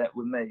shared that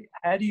with me.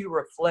 How do you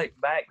reflect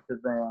back to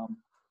them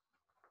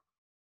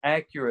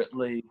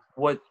accurately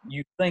what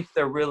you think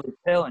they're really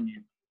telling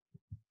you?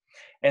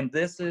 And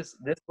this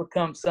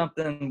becomes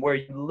something where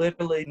you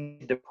literally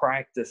need to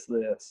practice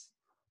this.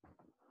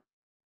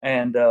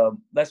 And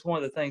that's one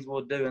of the things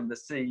we'll do in the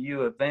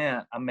CU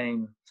event. I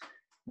mean,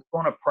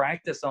 we're going to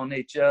practice on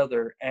each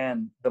other,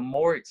 and the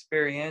more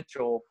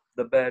experiential,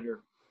 the better.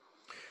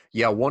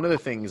 Yeah, one of the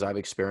things I've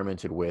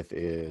experimented with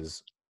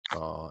is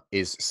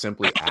is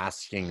simply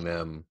asking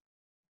them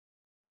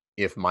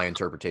if my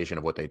interpretation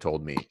of what they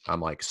told me.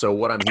 I'm like, so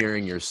what I'm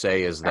hearing you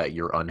say is that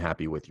you're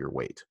unhappy with your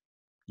weight,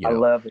 you I know,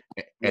 love it.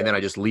 and then Yeah.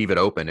 I just leave it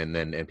open,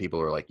 and people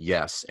are like,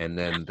 yes, and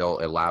then they'll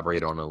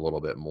elaborate on it a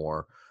little bit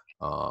more,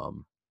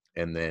 um,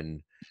 and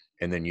then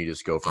you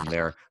just go from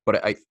there.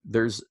 But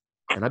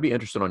and I'd be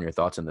interested on your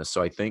thoughts on this.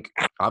 So I think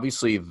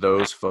obviously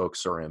those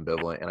folks are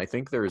ambivalent, and I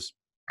think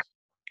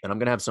and I'm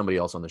going to have somebody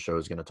else on the show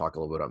who's going to talk a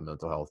little bit about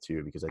mental health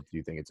too, because I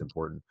do think it's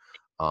important.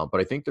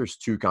 But I think there's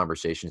two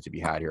conversations to be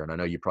had here, and I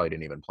know you probably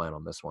didn't even plan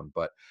on this one,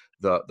 but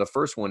the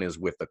first one is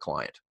with the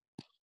client.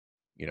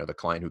 You know, the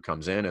client who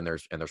comes in, and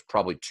there's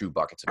probably two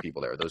buckets of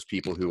people there. Those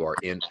people who are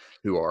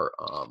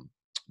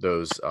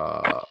those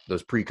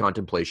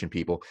pre-contemplation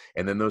people,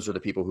 and then those are the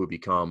people who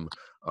become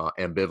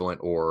ambivalent,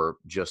 or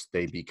just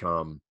they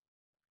become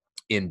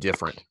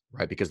indifferent,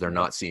 right? Because they're Yeah.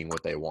 not seeing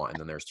what they want. And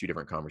then there's two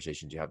different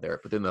conversations you have there.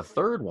 But then the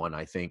third one,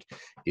 I think,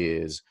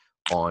 is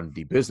on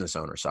the business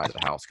owner side of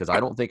the house, because I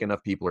don't think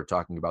enough people are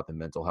talking about the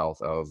mental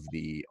health of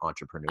the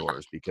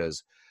entrepreneurs,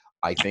 because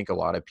I think a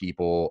lot of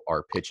people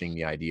are pitching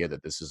the idea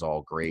that this is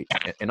all great,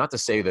 and not to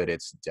say that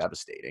it's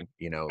devastating,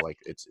 you know, like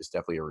it's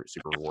definitely a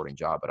super rewarding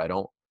job, but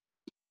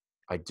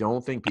I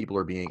don't think people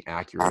are being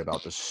accurate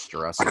about the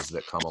stresses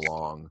that come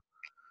along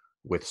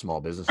with small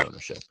business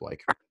ownership.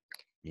 Like,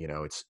 you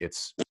know,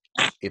 it's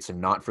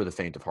not for the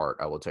faint of heart.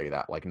 I will tell you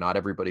that. Like, not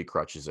everybody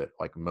crutches it.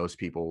 Like, most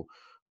people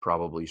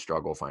probably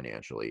struggle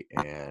financially,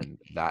 and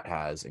that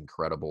has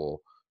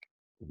incredible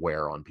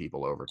wear on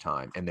people over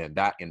time. And then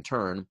that in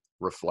turn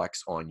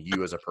reflects on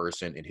you as a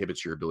person,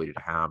 inhibits your ability to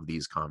have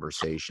these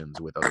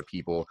conversations with other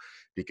people,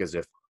 because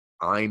if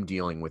I'm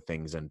dealing with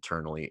things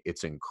internally,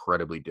 it's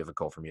incredibly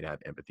difficult for me to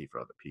have empathy for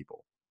other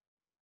people.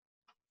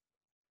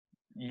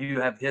 You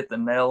have hit the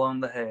nail on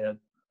the head.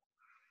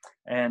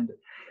 And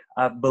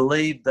I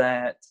believe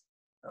that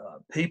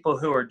people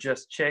who are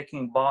just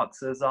checking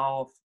boxes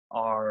off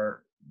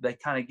they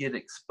kind of get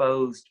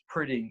exposed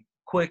pretty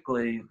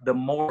quickly the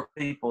more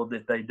people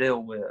that they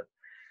deal with.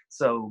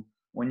 So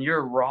when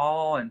you're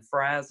raw and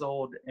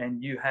frazzled,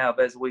 and you have,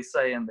 as we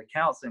say in the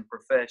counseling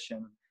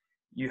profession,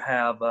 you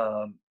have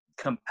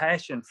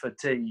compassion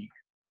fatigue,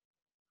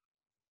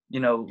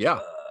 you know,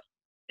 Yeah.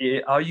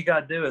 all you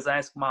got to do is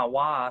ask my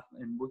wife,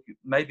 and we could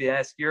maybe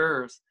ask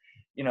yours,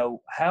 you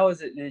know, how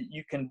is it that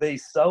you can be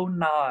so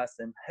nice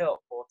and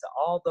helpful to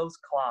all those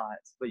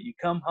clients, but you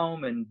come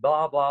home and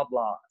blah, blah,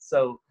 blah.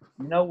 So,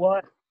 you know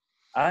what?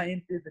 I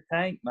emptied the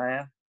tank,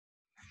 man.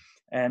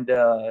 And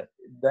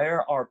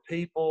there are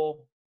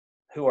people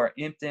who are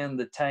emptying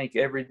the tank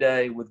every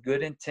day with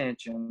good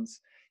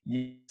intentions.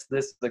 Yes,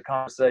 this is the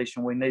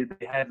conversation we need to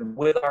be having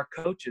with our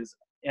coaches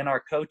in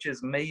our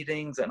coaches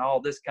meetings and all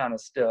this kind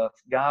of stuff.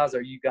 Guys,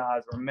 are you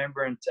guys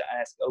remembering to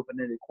ask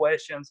open-ended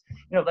questions?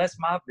 You know, that's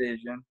my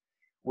vision,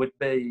 would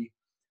be,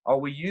 are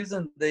we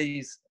using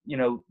these, you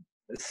know,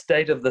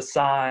 state of the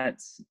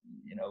science,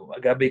 you know, I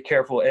got to be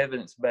careful,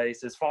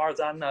 evidence-based, as far as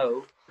I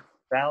know,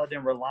 valid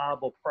and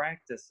reliable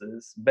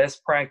practices,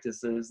 best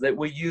practices that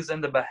we use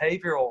in the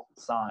behavioral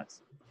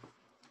science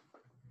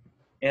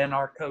in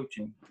our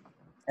coaching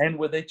and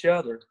with each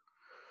other.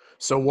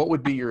 So what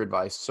would be your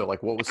advice? So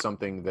like, what was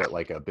something that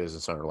like a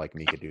business owner like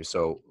me could do?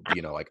 So,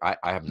 you know, like I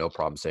have no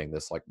problem saying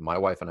this, like my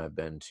wife and I have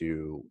been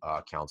to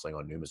counseling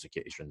on numerous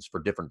occasions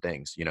for different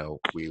things. You know,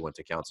 we went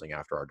to counseling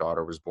after our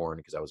daughter was born,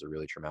 because that was a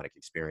really traumatic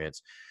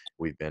experience.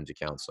 We've been to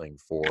counseling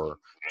for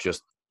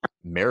just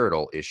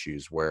marital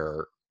issues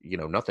where, you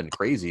know, nothing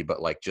crazy,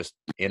 but like just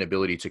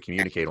inability to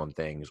communicate on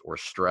things, or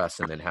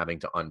stress, and then having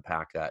to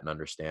unpack that and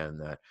understand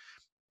that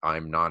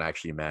I'm not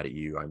actually mad at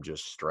you. I'm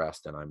just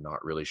stressed, and I'm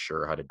not really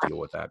sure how to deal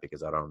with that,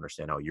 because I don't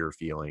understand how you're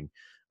feeling.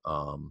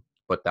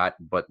 But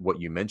what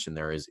you mentioned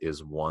there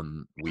is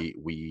one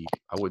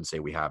I wouldn't say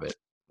we have it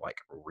like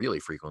really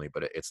frequently,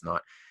 but it's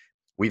not.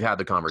 We've had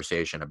the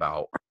conversation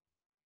about,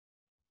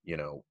 you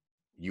know,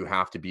 you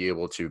have to be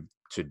able to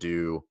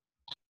do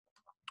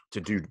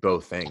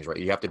both things, right?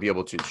 You have to be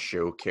able to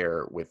show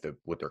care with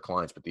their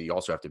clients, but you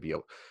also have to be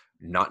able,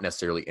 not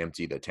necessarily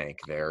empty the tank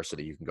there, so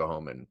that you can go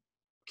home and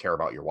care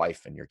about your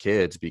wife and your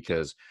kids,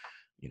 because,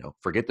 you know,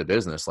 forget the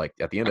business. Like,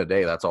 at the end of the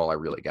day, that's all I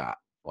really got.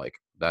 Like,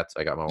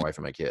 I got my wife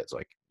and my kids,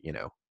 like,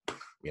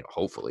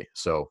 hopefully.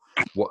 So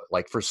what,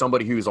 like, for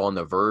somebody who's on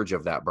the verge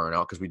of that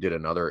burnout, because we did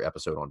another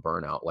episode on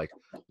burnout, like,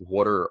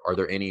 are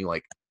there any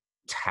like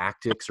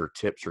tactics or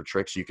tips or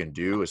tricks you can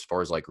do as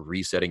far as like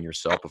resetting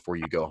yourself before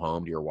you go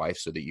home to your wife,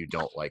 so that you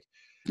don't like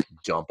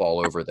dump all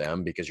over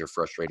them because you're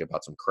frustrated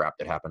about some crap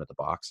that happened at the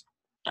box?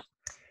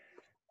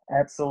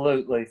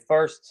 Absolutely.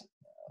 First,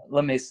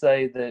 let me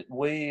say that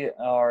we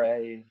are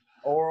a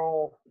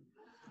oral,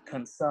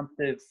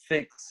 consumptive,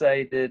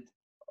 fixated,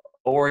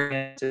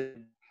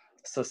 oriented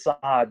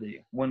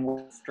society. When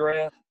we're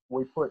stressed,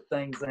 we put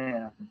things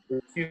in. We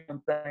chew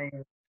on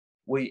things,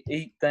 we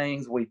eat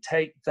things, we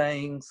take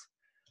things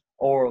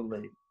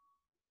orally.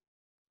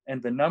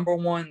 And the number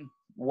one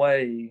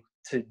way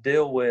to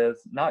deal with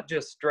not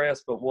just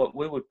stress, but what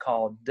we would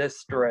call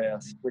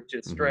distress, which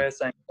is Hmm.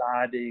 stress,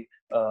 anxiety,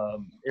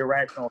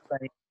 irrational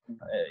thinking,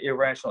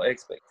 irrational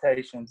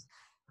expectations.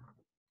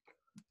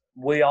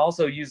 We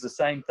also use the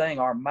same thing.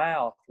 Our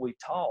mouth, we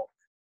talk.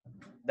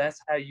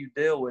 That's how you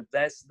deal with,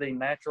 that's the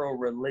natural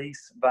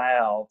release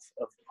valve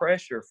of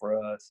pressure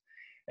for us.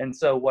 And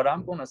so what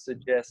I'm going to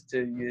suggest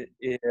to you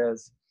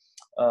is,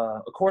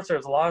 of course,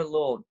 there's a lot of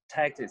little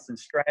tactics and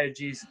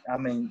strategies. I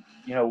mean,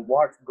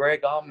 watch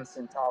Greg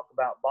Amundsen talk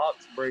about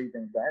box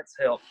breathing. That's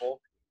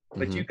helpful.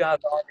 But you guys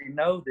already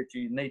know that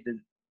you need to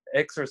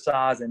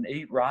exercise and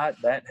eat right.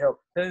 That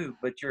helps too.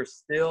 But you're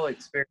still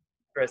experiencing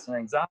stress and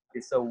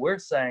anxiety. So we're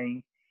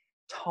saying,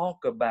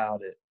 talk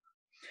about it.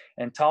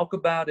 And talk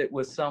about it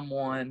with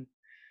someone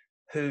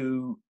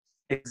who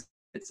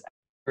exhibits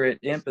accurate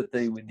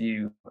empathy with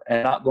you,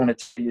 and not going to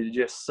tell you to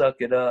just suck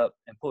it up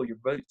and pull your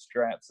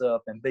bootstraps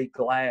up and be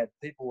glad.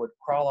 People would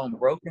crawl on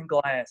broken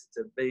glass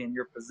to be in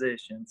your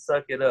position.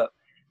 Suck it up.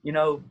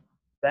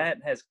 That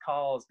has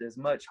caused as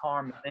much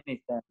harm as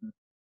anything.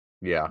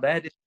 Yeah.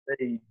 That is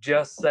the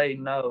just say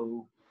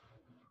no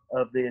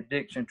of the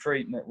addiction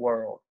treatment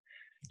world.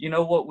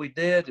 What we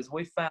did is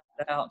we found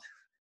out,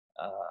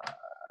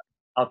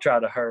 I'll try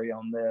to hurry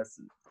on this.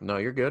 No,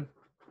 you're good.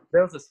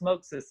 There was a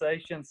smoke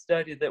cessation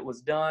study that was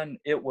done.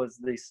 It was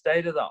the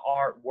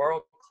state-of-the-art,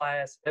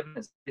 world-class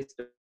evidence-based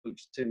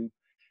approach to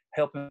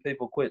helping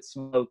people quit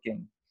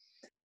smoking.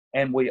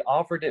 And we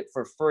offered it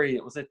for free.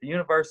 It was at the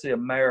University of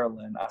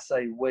Maryland. I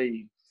say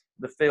we,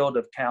 the field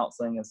of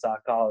counseling and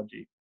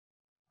psychology.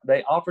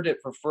 They offered it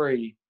for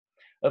free.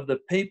 Of the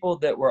people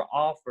that were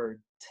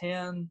offered,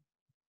 10%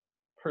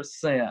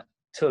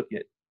 took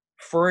it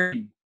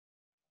free.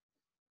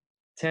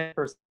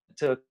 10%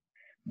 took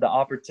the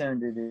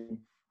opportunity.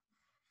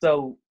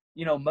 So,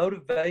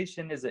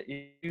 motivation is an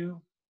issue.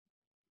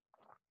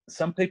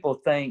 Some people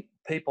think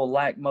people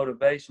lack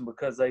motivation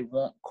because they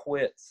won't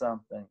quit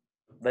something.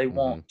 They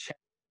won't change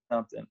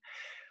something.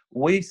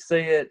 We see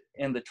it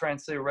in the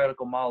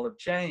trans-theoretical model of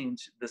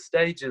change. The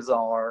stages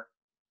are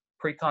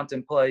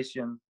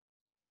pre-contemplation,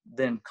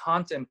 then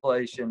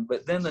contemplation,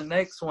 but then the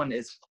next one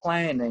is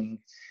planning.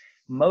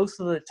 Most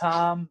of the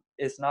time,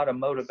 it's not a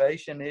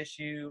motivation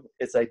issue,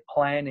 it's a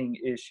planning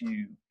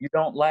issue. You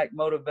don't lack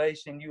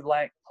motivation, you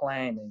lack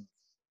planning.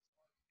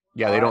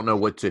 Yeah, they don't know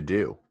what to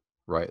do,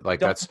 right?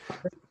 Like that's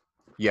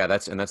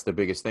the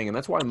biggest thing. And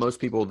that's why most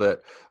people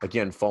that,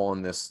 again, fall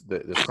in this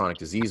chronic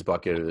disease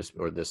bucket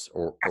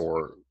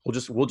or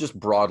we'll just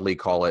broadly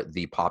call it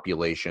the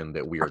population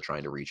that we are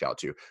trying to reach out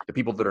to, the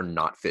people that are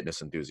not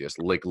fitness enthusiasts,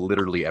 like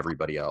literally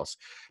everybody else.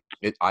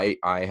 I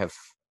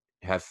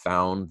have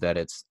found that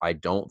I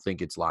don't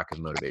think it's lack of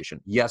motivation.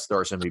 Yes, there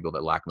are some people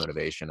that lack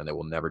motivation and they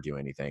will never do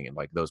anything, and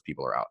like those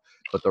people are out.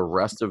 But the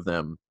rest of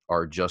them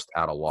are just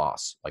at a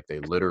loss. Like they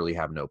literally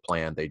have no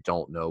plan. They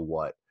don't know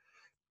what,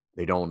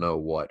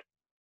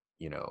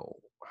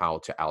 how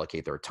to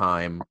allocate their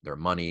time, their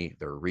money,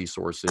 their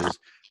resources,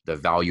 the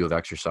value of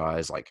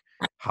exercise, like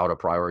how to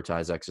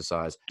prioritize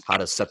exercise, how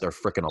to set their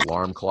freaking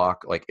alarm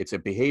clock. Like it's a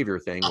behavior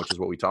thing, which is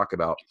what we talk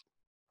about.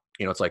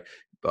 It's like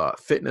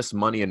fitness,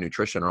 money, and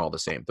nutrition are all the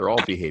same. They're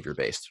all behavior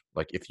based.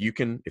 Like if you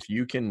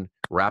can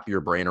wrap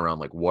your brain around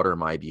like what are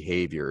my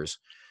behaviors,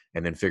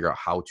 and then figure out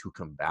how to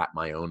combat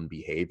my own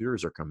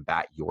behaviors or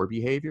combat your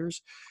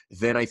behaviors,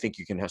 then I think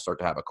you can start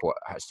to have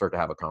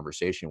a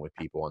conversation with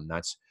people. And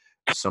that's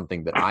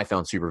something that I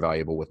found super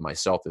valuable with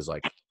myself, is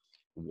like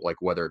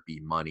whether it be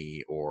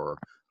money or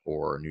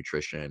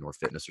nutrition or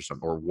fitness or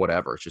something or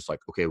whatever. It's just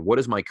like, okay, what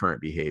is my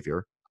current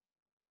behavior?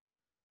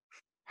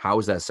 How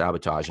is that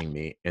sabotaging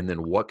me? And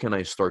then what can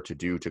I start to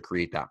do to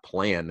create that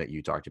plan that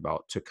you talked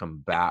about to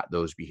combat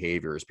those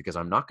behaviors? Because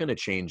I'm not going to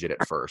change it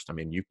at first. I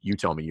mean, you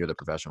tell me, you're the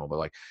professional, but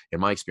like in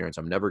my experience,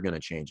 I'm never going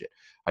to change it.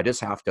 I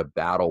just have to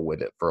battle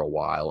with it for a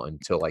while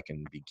until I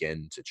can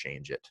begin to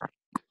change it.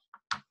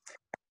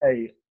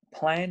 Hey,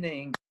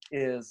 planning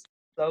is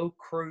so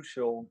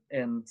crucial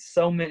in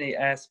so many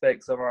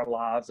aspects of our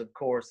lives. Of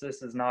course,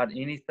 this is not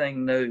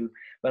anything new,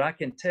 but I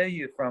can tell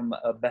you from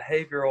a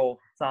behavioral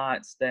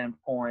science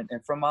standpoint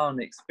and from my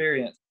own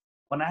experience,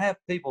 when I have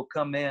people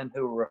come in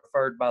who are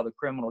referred by the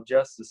criminal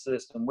justice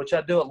system, which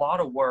I do a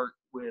lot of work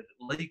with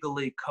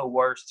legally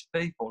coerced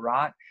people,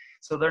 right?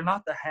 So they're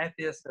not the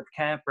happiest of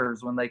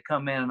campers when they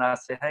come in and I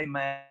say, hey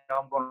man,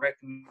 I'm going to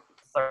recommend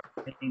a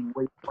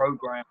 13-week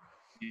program.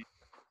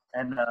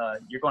 And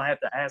you're going to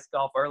have to ask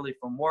off early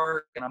from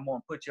work, and I'm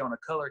going to put you on a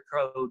color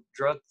code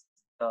drug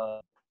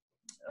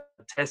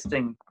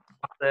testing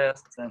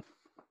process, and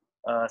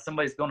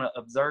somebody's going to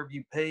observe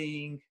you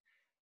peeing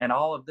and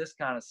all of this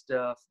kind of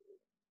stuff.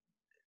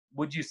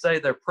 Would you say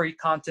they're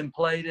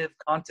pre-contemplative,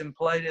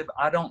 contemplative?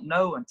 I don't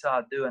know until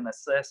I do an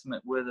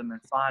assessment with them and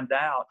find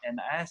out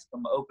and ask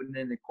them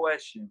open-ended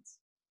questions.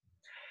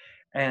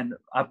 And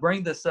I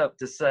bring this up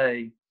to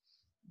say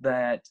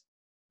that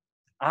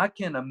I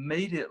can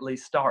immediately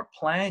start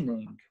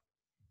planning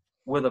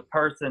with a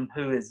person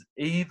who is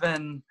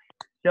even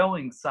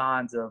showing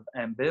signs of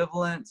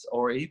ambivalence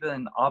or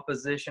even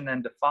opposition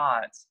and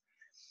defiance.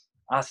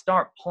 I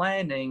start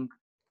planning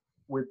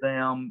with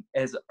them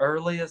as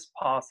early as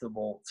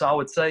possible. So I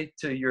would say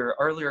to your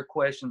earlier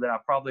question that I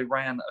probably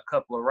ran a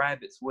couple of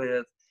rabbits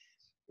with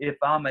if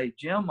I'm a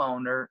gym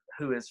owner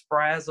who is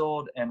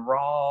frazzled and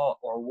raw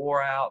or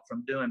wore out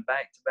from doing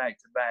back-to-back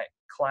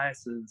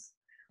classes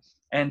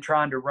and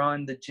trying to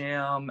run the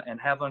gym and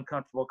have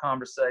uncomfortable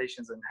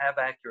conversations and have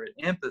accurate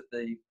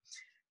empathy,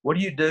 what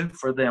do you do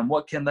for them?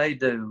 What can they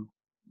do?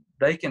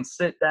 They can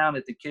sit down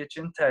at the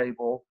kitchen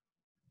table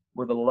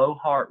with a low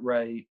heart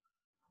rate,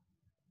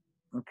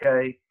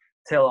 okay?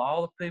 Tell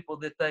all the people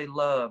that they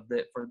love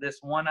that for this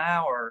 1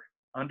 hour,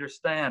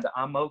 understand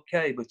I'm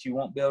okay, but you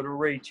won't be able to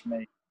reach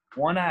me.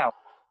 1 hour.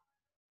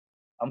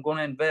 I'm going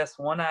to invest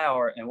 1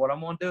 hour, and what I'm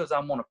going to do is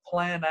I'm going to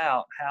plan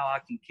out how I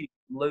can keep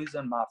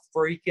losing my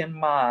freaking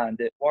mind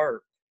at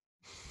work.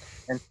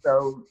 And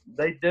so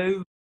they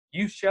do.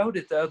 You showed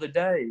it the other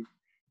day,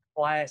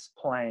 class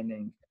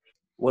planning.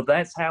 Well,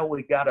 that's how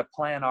we got to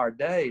plan our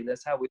day.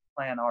 That's how we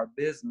plan our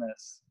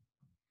business,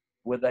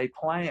 with a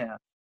plan.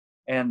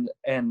 And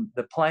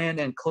the plan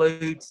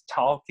includes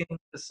talking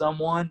to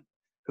someone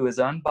who is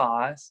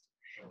unbiased.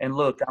 And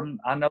look,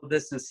 I know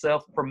this is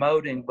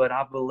self-promoting, but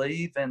I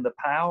believe in the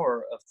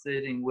power of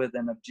sitting with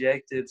an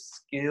objective,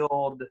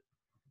 skilled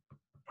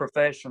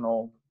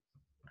professional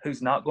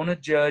who's not going to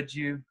judge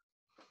you,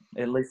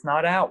 at least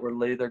not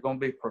outwardly. They're going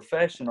to be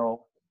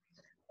professional.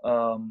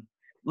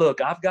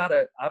 Look, I've got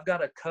a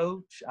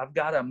coach, I've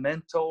got a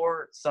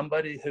mentor,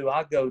 somebody who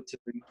I go to.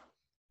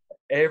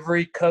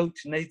 Every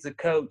coach needs a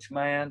coach,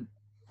 man,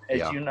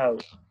 as you know.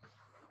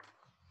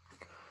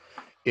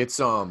 It's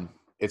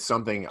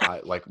something I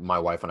like my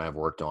wife and I have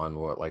worked on,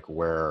 like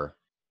where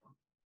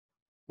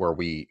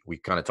we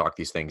kind of talk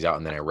these things out,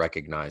 and then I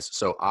recognize.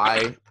 So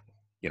I,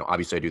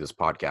 obviously I do this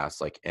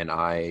podcast, like, and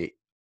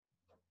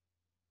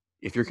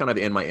if you're kind of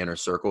in my inner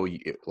circle,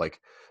 like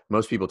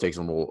most people take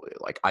some,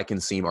 like I can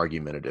seem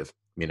argumentative,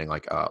 meaning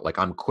like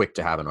I'm quick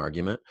to have an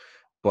argument,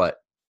 but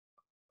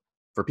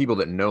for people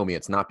that know me,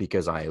 it's not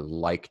because I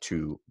like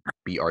to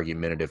be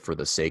argumentative for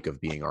the sake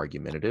of being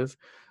argumentative.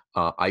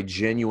 I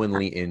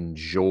genuinely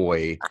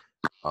enjoy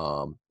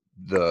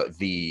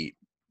the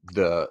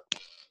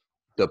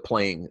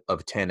playing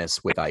of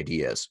tennis with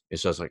ideas.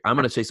 It's just like, I'm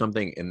going to say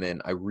something, and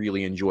then I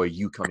really enjoy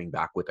you coming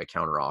back with a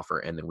counter offer,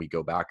 and then we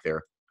go back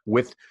there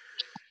with,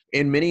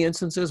 in many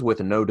instances,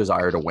 with no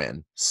desire to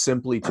win,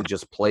 simply to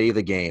just play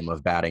the game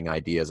of batting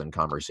ideas and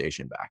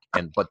conversation back.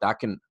 But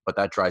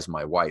that drives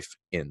my wife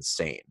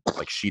insane.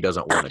 Like, she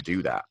doesn't want to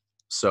do that.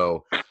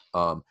 So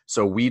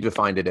we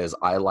defined it as,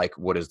 I like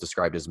what is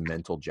described as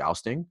mental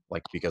jousting,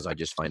 like, because I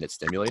just find it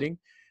stimulating.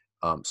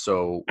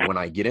 So when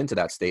I get into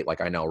that state,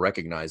 like, I now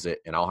recognize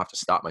it, and I'll have to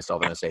stop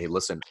myself and I say, hey,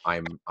 listen,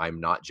 I'm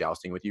not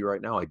jousting with you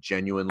right now. I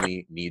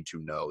genuinely need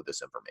to know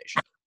this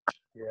information.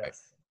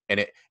 Yes.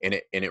 Right?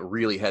 And it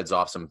really heads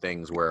off some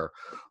things where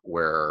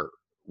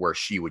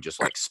she would just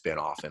like spin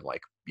off and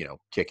like,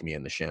 kick me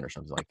in the shin or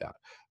something like that.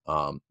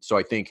 So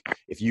I think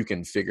if you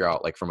can figure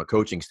out, like, from a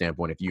coaching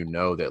standpoint, if you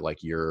know that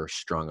like you're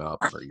strung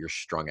up or you're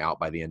strung out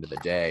by the end of the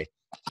day,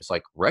 it's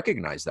like,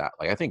 recognize that.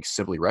 Like, I think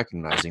simply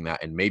recognizing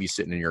that, and maybe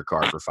sitting in your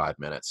car for 5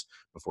 minutes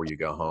before you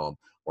go home,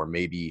 or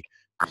maybe,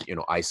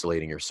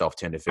 isolating yourself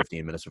 10 to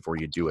 15 minutes before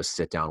you do a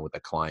sit down with a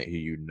client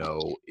who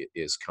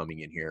is coming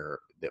in here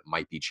that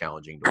might be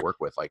challenging to work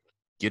with. Like,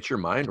 get your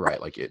mind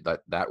right. Like,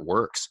 that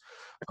works.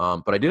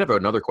 But I did have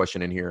another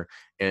question in here,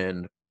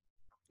 and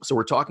so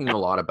we're talking a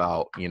lot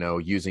about,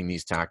 using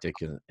these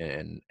tactics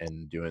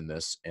and doing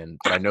this.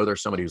 But I know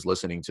there's somebody who's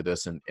listening to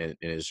this and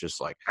is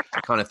just like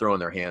kind of throwing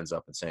their hands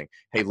up and saying,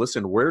 hey,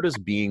 listen, where does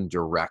being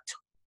direct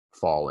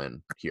fall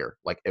in here?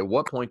 Like, at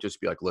what point just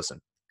be like, listen,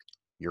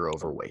 you're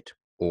overweight,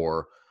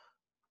 or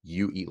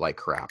you eat like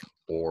crap,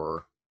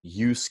 or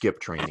you skip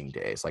training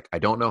days. Like, I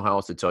don't know how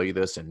else to tell you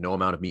this, and no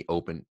amount of me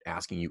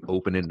asking you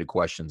open-ended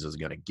questions is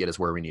going to get us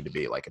where we need to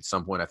be. Like, at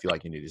some point, I feel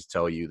like you need to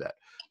tell you that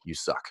you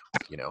suck,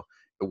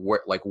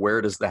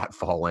 where does that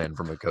fall in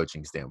from a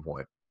coaching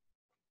standpoint?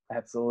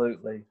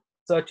 Absolutely.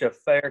 Such a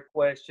fair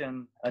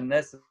question. Let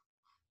me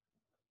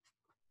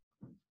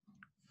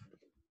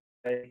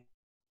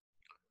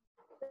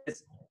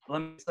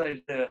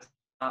say this.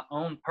 My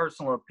own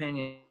personal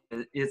opinion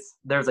is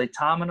there's a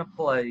time and a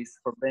place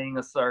for being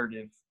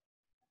assertive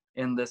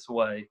in this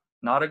way.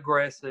 Not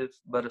aggressive,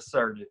 but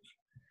assertive.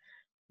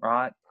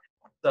 Right?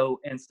 So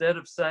instead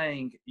of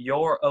saying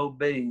you're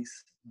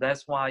obese,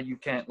 that's why you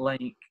can't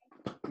link,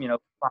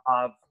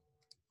 5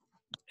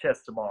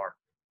 chest to bar.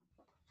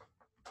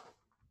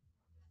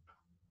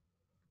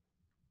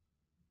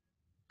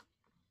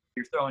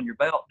 You're throwing your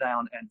belt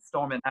down and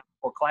storming out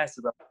 4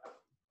 classes.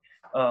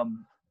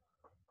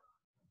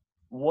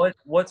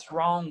 What's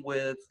wrong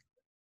with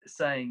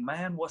saying,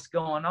 man, what's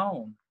going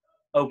on?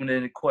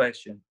 Open-ended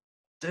question.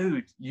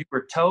 Dude, you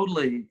were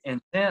totally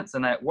intense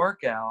in that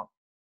workout.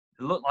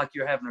 It looked like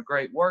you're having a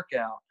great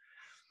workout.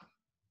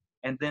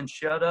 And then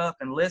shut up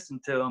and listen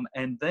to them.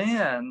 And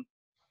then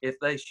if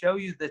they show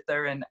you that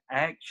they're in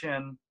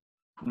action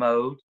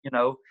mode,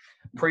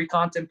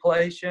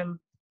 pre-contemplation,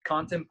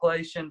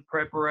 contemplation,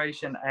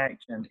 preparation,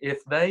 action.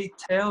 If they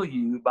tell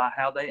you by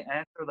how they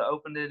answer the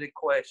open-ended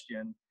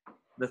question,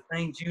 the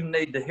things you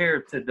need to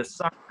hear to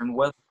discern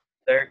whether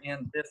they're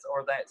in this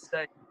or that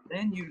state,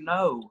 then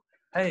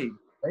hey,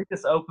 they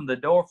just opened the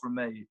door for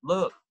me.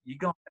 Look, you're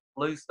going to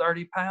lose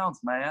 30 pounds,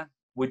 man.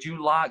 Would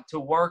you like to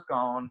work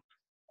on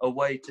a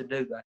way to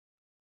do that?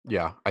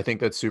 Yeah, I think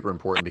that's super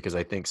important because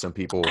I think some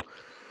people,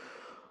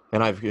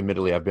 and I've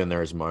been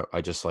there as much,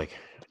 I just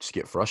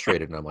get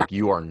frustrated and I'm like,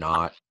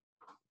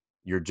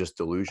 you're just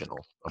delusional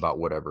about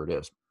whatever it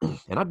is.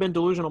 And I've been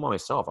delusional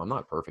myself. I'm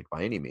not perfect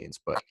by any means,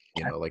 but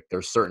like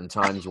there's certain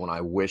times when I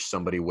wish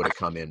somebody would have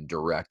come in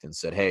direct and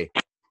said, hey,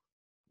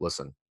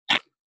 listen,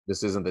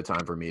 this isn't the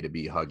time for me to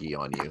be huggy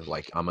on you.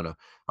 Like I'm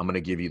going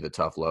to give you the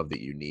tough love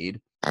that you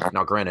need.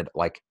 Now, granted,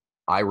 like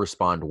I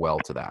respond well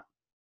to that,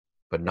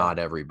 but not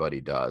everybody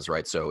does.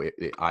 Right. So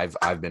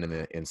I've been in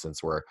the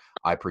instance where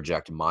I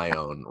project my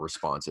own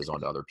responses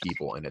onto other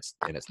people and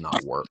it's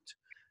not worked.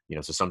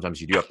 So sometimes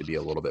you do have to be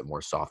a little bit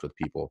more soft with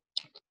people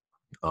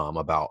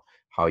about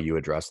how you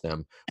address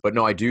them. But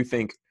no, I do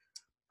think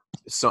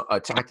a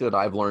tactic that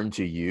I've learned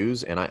to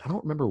use, and I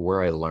don't remember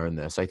where I learned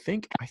this. I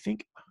think I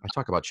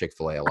talk about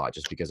Chick-fil-A a lot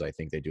just because I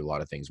think they do a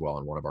lot of things well.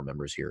 And one of our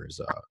members here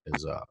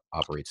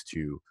operates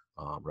two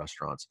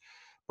restaurants,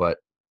 but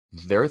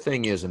their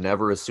thing is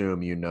never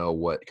assume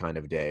what kind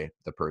of day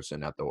the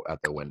person at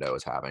the window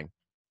is having.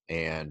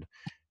 And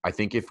I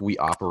think if we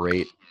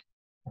operate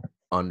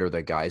under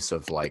the guise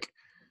of like,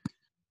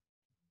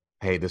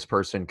 hey, this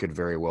person could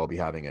very well be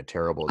having a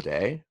terrible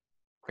day,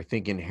 I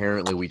think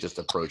inherently we just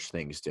approach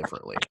things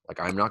differently. Like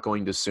I'm not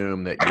going to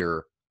assume that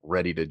you're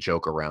ready to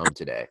joke around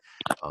today,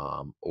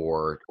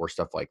 or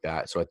stuff like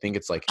that. So I think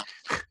it's like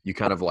you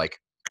kind of like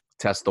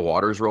test the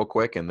waters real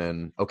quick and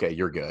then, okay,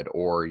 you're good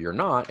or you're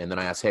not. And then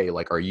I ask, hey,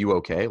 like, are you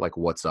okay? Like,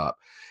 what's up?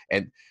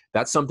 And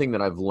that's something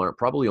that I've learned,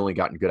 probably only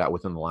gotten good at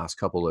within the last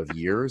couple of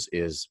years,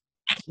 is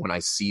when I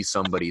see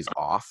somebody's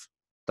off,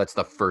 that's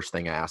the first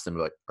thing I ask them,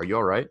 like, are you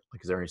all right?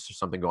 Like, is there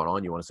something going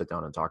on? You want to sit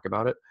down and talk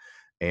about it?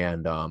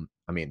 And I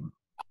mean,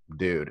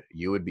 dude,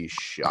 you would be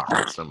shocked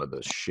at some of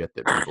the shit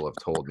that people have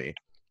told me.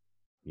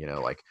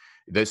 Like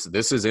this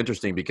is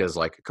interesting because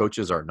like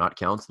coaches are not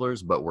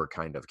counselors, but we're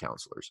kind of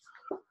counselors.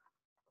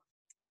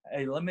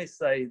 Hey, let me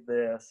say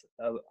this.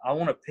 I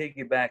want to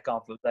piggyback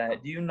off of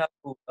that. Do you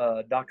know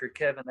Dr.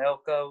 Kevin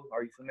Elko?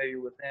 Are you familiar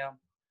with him?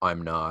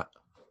 I'm not.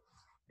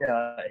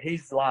 Yeah,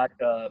 he's like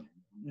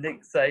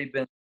Nick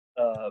Saban,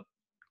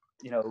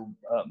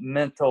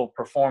 mental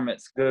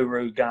performance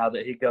guru guy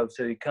that he goes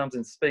to. He comes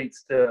and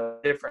speaks to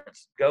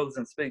goes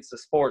and speaks to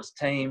sports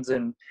teams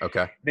and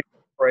big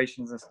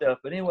corporations and stuff.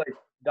 But anyway,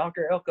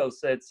 Dr. Elko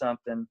said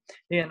something.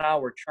 He and I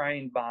were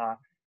trained by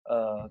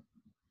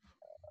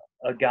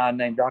a guy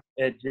named Dr.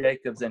 Ed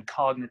Jacobs in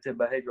cognitive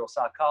behavioral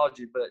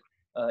psychology. But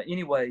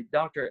anyway,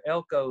 Dr.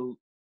 Elko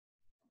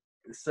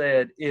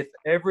said, if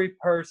every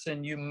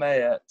person you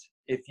met,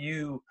 if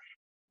you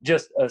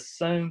just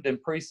assumed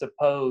and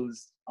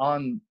presupposed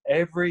on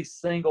every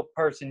single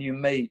person you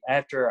meet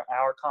after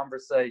our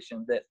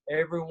conversation that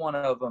every one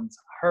of them's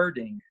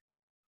hurting,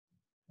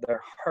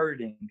 they're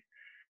hurting,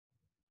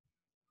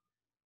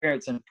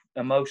 experiencing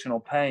emotional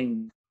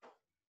pain,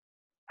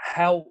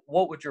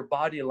 what would your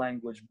body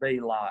language be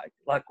like?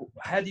 Like,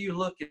 how do you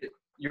look at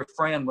your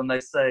friend when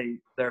they say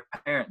their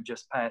parent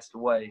just passed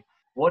away?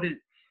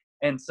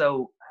 And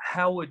so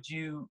how would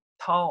you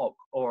talk,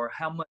 or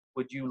how much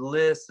would you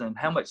listen?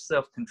 How much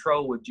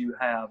self-control would you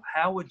have?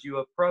 How would you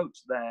approach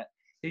that?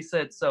 He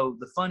said, so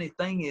the funny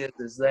thing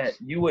is that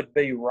you would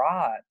be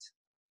right.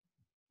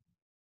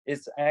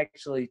 It's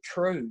actually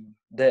true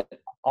that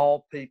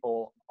all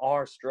people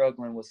are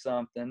struggling with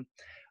something.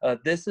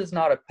 This is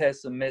not a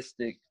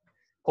pessimistic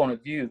point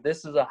of view.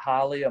 This is a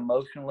highly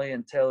emotionally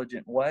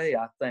intelligent way,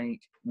 I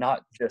think,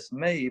 not just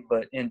me,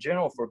 but in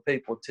general for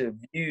people to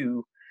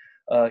view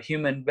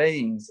human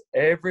beings.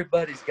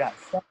 Everybody's got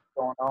something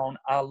going on.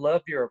 I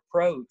love your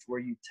approach where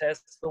you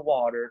test the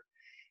water.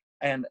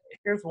 And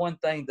here's one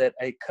thing that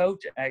a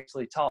coach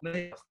actually taught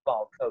me, a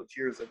football coach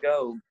years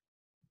ago.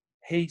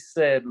 He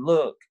said,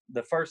 look,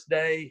 the first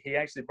day he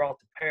actually brought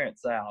the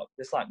parents out,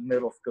 just like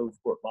middle school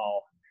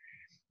football.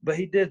 But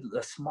he did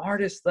the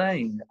smartest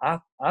thing, I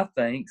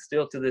think,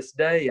 still to this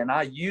day, and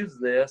I use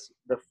this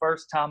the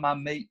first time I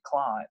meet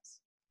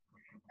clients.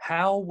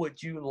 How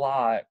would you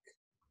like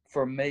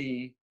for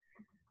me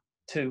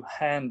to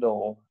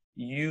handle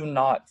you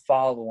not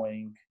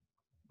following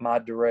my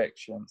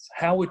directions?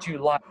 How would you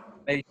like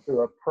me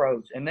to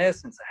approach? In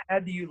essence, how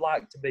do you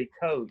like to be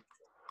coached?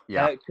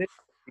 Yeah. Now, it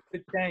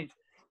could change,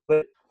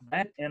 but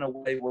that in a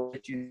way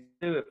what you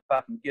do if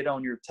I can get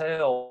on your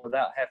tail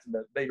without having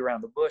to beat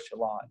around the bush a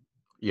lot.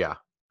 Yeah.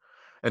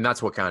 And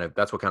that's what kind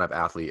of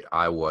athlete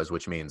I was,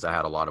 which means I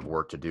had a lot of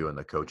work to do in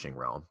the coaching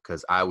realm,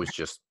 because I was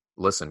just,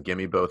 listen, give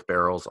me both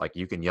barrels. Like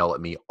you can yell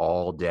at me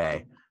all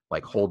day,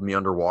 like hold me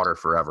underwater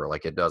forever.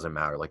 Like it doesn't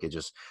matter. Like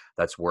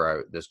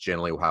that's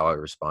generally how I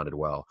responded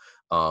well.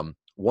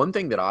 One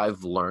thing that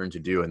I've learned to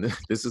do, and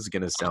this is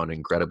going to sound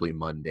incredibly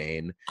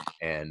mundane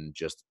and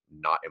just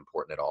not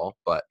important at all,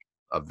 but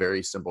a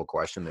very simple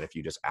question that if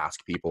you just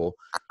ask people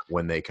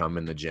when they come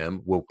in the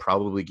gym will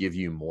probably give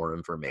you more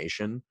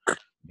information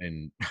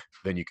than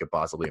you could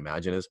possibly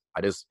imagine, is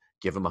I just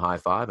give them a high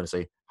five and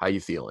say, how you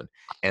feeling?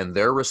 And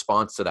their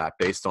response to that,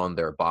 based on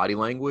their body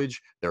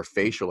language, their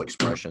facial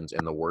expressions,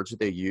 and the words that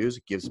they use,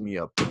 gives me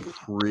a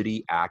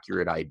pretty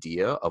accurate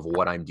idea of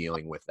what I'm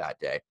dealing with that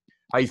day.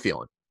 How you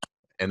feeling?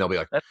 And they'll be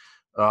like,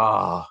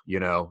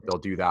 they'll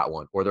do that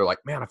one. Or they're like,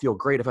 man, I feel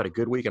great. I've had a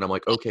good week. And I'm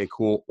like, okay,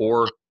 cool.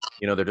 Or,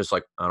 they're just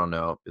like, I don't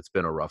know. It's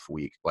been a rough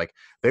week. Like,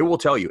 they will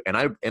tell you.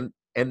 And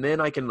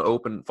then I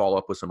can follow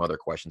up with some other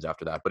questions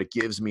after that. But it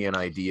gives me an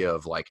idea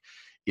of like,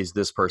 is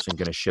this person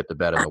going to shit the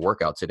bed in the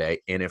workout today?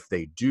 And if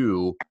they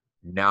do,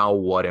 now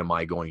what am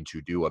I going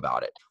to do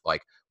about it?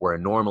 Like, where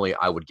normally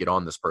I would get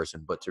on this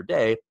person, but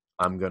today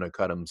I'm going to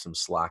cut them some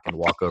slack and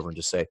walk over and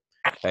just say,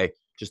 hey,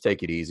 just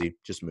take it easy.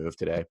 Just move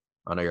today.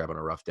 I know you're having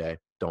a rough day.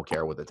 Don't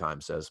care what the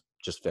time says.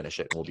 Just finish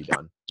it and we'll be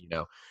done,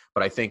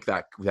 But I think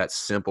that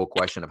simple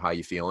question of how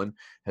you feeling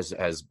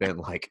has been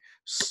like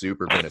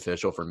super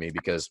beneficial for me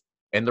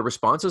and the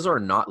responses are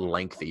not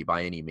lengthy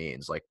by any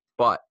means,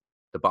 but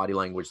the body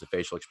language, the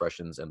facial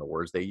expressions, and the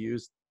words they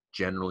use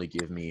generally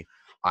give me,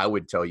 I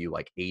would tell you,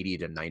 like 80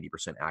 to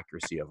 90%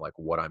 accuracy of like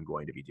what I'm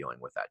going to be dealing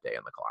with that day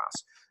in the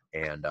class.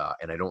 And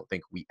I don't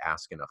think we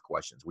ask enough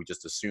questions. We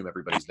just assume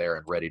everybody's there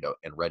and ready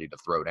to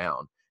throw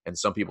down. And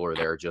some people are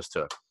there just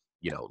to,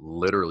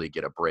 literally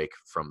get a break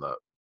from the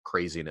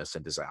craziness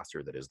and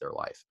disaster that is their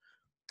life.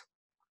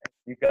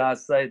 You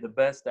guys say the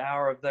best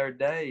hour of their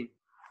day.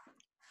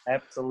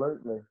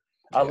 Absolutely.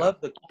 I love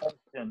the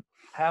question.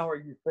 How are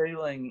you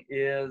feeling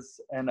is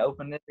an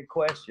open-ended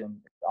question.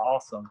 It's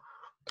awesome.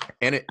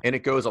 And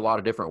it goes a lot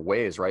of different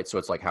ways, right? So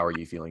it's like, how are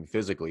you feeling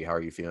physically? How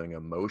are you feeling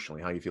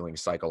emotionally? How are you feeling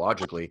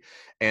psychologically?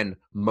 And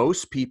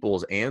most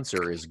people's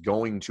answer is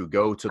going to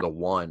go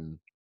to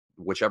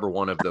whichever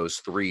one of those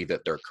three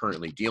that they're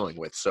currently dealing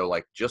with. So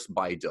like just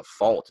by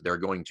default, they're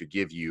going to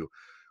give you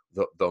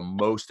the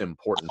most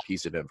important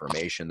piece of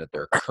information that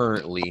they're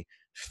currently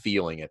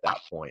feeling at that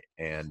point.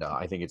 And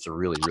I think it's a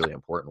really, really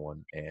important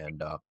one.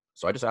 And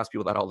so I just ask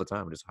people that all the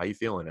time, just how you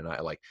feeling? And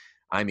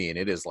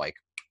it is like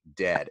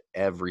dead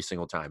every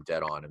single time,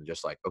 dead on. And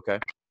just like, okay,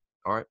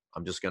 all right,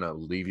 I'm just going to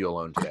leave you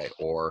alone today.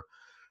 Or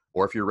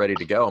if you're ready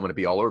to go, I'm going to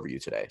be all over you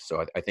today.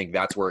 So I think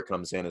that's where it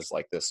comes in, is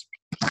like this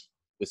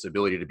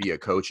ability to be a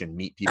coach and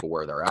meet people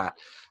where they're at.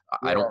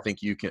 I don't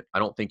think you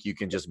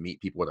can just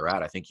meet people where they're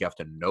at. I think you have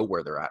to know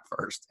where they're at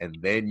first, and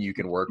then you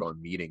can work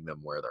on meeting them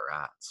where they're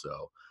at.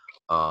 So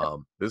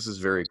this is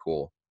very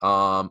cool.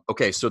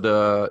 Okay, so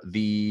the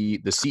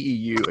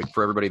CEU,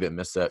 for everybody that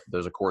missed that,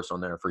 there's a course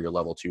on there for your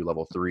level 2,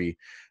 level 3,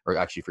 or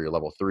actually for your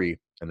level 3,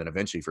 and then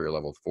eventually for your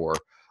level 4,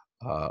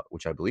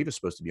 which I believe is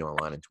supposed to be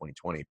online in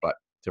 2020, but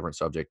different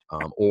subject.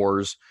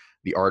 OARS,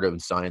 the art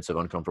and science of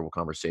uncomfortable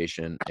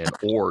conversation. And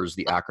OARS,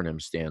 the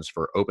acronym stands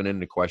for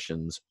open-ended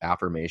questions,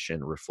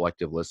 affirmation,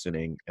 reflective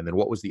listening. And then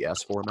what was the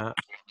S for, Matt?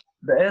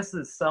 The S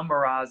is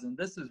summarizing.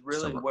 This is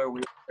really where we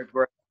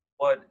agree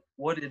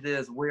what it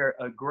is we're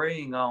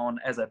agreeing on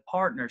as a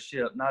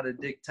partnership, not a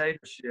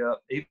dictatorship.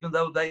 Even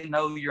though they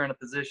know you're in a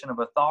position of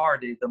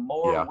authority, the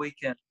more we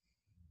can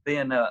be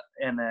in a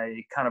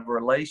kind of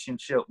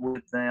relationship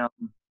with them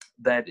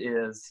that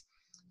is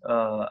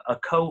a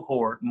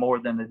cohort more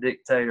than a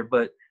dictator.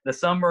 But the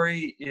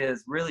summary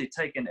is really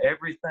taking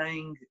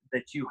everything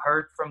that you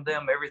heard from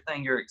them,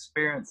 everything you're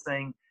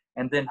experiencing,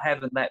 and then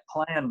having that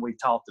plan we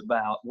talked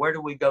about. Where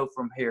do we go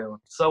from here?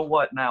 So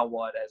what, now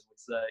what, as we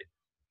say.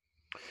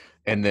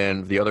 And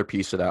then the other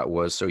piece of that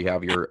was, so you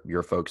have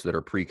your folks that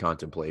are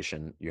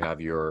pre-contemplation, you have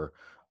your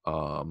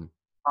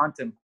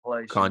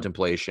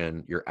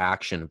contemplation, your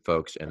action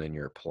folks, and then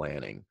your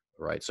planning,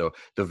 right? So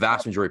the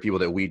vast majority of people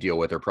that we deal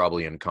with are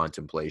probably in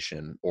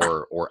contemplation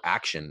or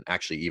action,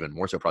 actually even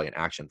more so probably in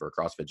action for a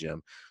CrossFit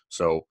gym.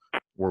 So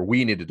where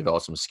we need to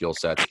develop some skill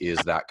sets is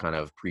that kind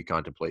of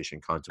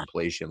pre-contemplation,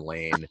 contemplation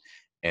lane.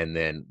 And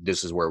then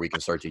this is where we can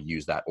start to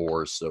use that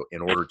OARS. So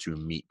in order to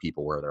meet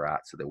people where they're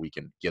at so that we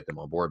can get them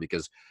on board,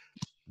 because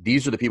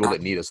these are the people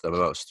that need us the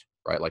most,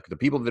 right? Like the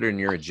people that are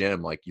near a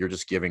gym, like you're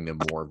just giving them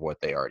more of what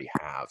they already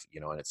have,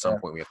 and at some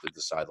point we have to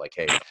decide like,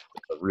 hey, a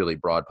really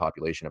broad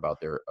population of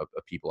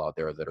people out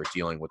there that are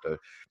dealing with the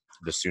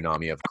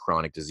tsunami of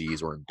chronic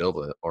disease or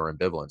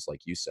ambivalence,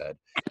 like you said.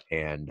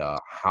 And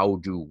how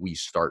do we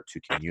start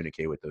to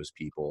communicate with those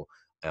people?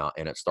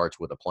 And it starts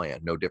with a plan,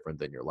 no different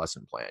than your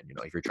lesson plan.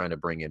 If you're trying to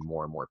bring in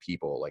more and more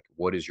people, like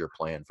what is your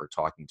plan for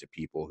talking to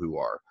people who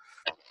are,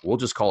 we'll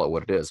just call it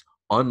what it is,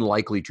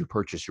 unlikely to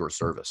purchase your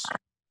service?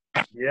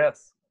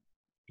 Yes,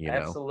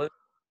 absolutely.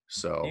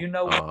 So,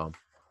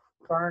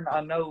 Fern,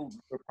 I know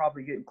we're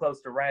probably getting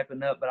close to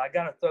wrapping up, but I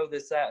got to throw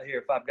this out here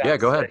if I've got to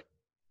go ahead.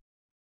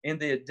 In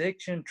the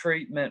addiction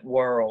treatment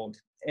world,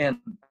 and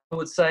I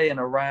would say in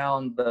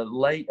around the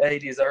late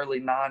 80s,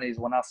 early 90s,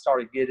 when I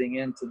started getting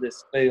into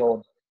this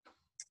field,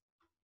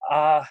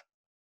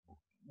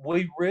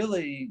 we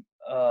really,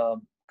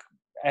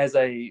 as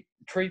a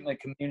treatment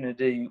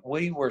community,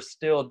 we were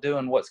still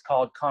doing what's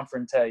called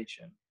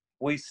confrontation.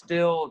 We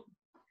still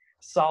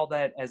saw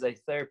that as a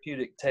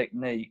therapeutic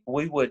technique.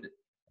 We would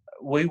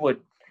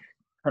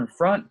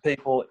confront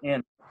people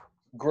in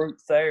group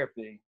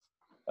therapy,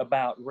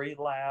 about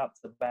relapse,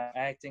 about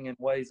acting in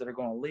ways that are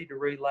going to lead to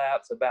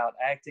relapse, about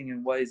acting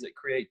in ways that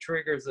create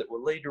triggers that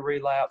will lead to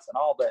relapse, and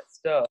all that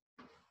stuff.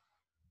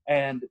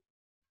 And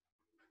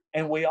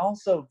we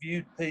also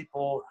viewed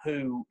people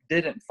who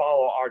didn't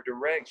follow our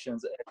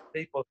directions as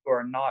people who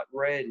are not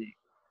ready.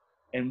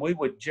 And we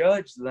would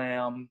judge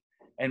them,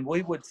 and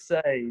we would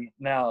say,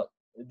 now,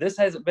 this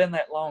hasn't been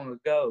that long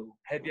ago.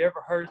 Have you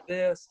ever heard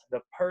this?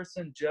 The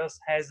person just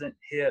hasn't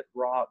hit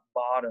rock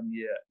bottom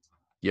yet.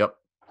 Yep.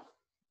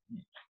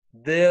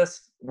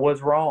 This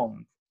was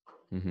wrong.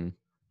 Mm-hmm.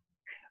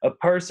 A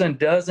person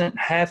doesn't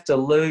have to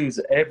lose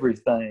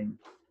everything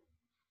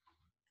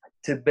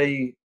to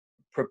be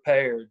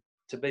prepared,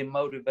 to be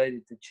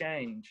motivated to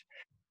change.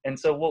 And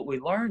so what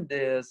we learned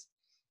is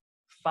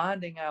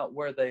finding out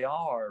where they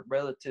are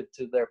relative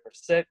to their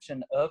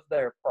perception of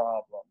their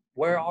problem.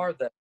 Where are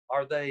they?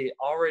 Are they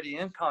already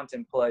in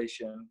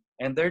contemplation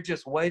and they're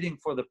just waiting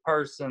for the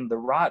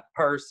right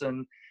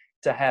person,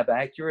 to have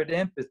accurate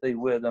empathy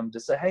with them, to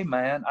say, hey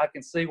man, I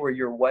can see where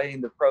you're weighing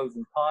the pros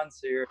and cons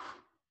here,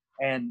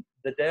 and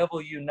the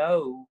devil you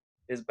know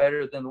is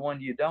better than the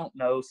one you don't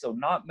know, so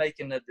not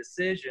making a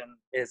decision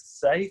is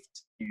safe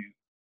to you,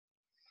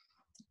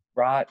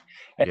 right?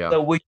 And Yeah.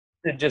 so we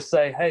to just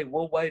say, hey,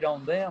 we'll wait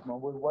on them,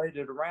 and we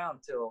waited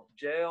around till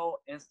jail,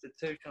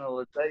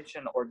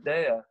 institutionalization, or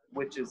death,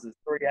 which is the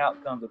three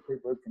outcomes of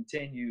people who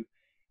continue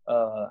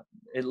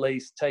at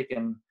least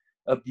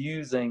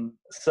abusing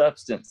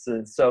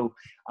substances. So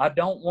I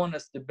don't want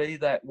us to be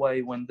that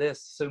way when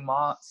this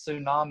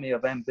tsunami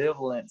of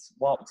ambivalence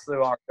walks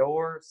through our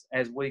doors,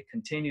 as we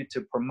continue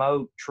to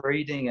promote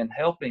treating and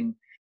helping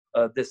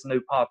this new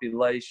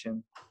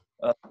population.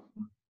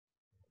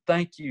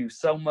 Thank you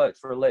so much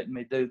for letting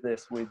me do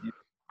this with you.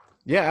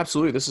 Yeah,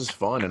 absolutely. This is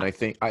fun. And I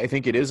think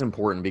it is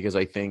important, because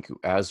I think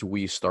as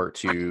we start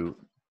to,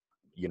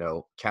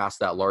 cast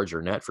that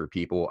larger net for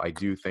people, I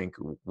do think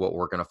what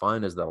we're going to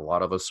find is that a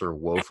lot of us are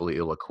woefully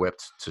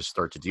ill-equipped to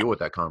start to deal with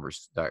that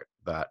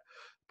that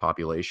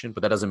population.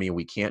 But that doesn't mean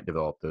we can't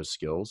develop those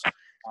skills.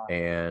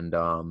 And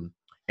a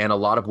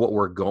lot of what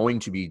we're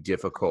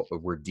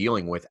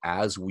dealing with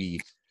as we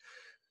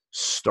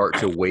start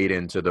to wade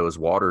into those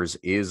waters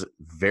is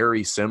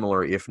very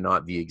similar, if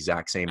not the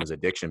exact same, as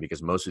addiction,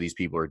 because most of these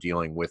people are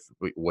dealing with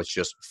what's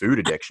just food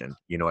addiction.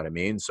 You know what I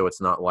mean? So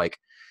it's not like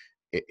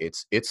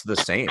it's the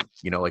same,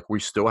 like we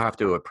still have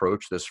to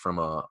approach this from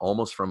a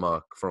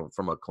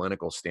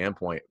clinical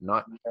standpoint,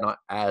 not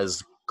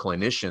as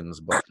clinicians,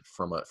 but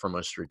from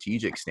a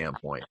strategic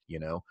standpoint,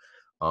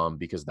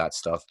 because that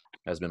stuff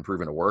has been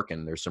proven to work,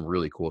 and there's some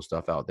really cool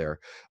stuff out there.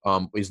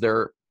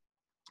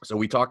 So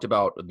we talked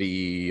about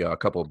the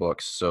couple of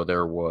books. So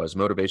there was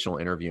motivational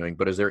interviewing,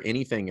 but is there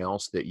anything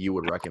else that you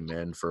would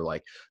recommend for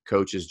like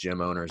coaches, gym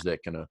owners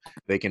that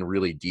they can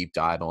really deep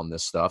dive on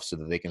this stuff so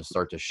that they can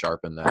start to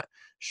sharpen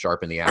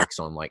the axe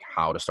on like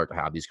how to start to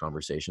have these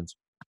conversations?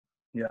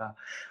 Yeah.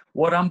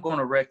 What I'm going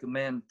to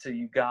recommend to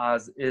you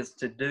guys is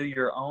to do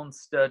your own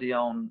study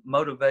on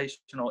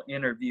motivational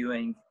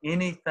interviewing,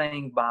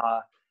 anything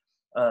by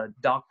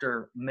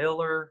Dr.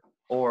 Miller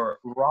or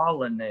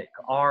Rollinick,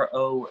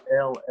 Rollinick.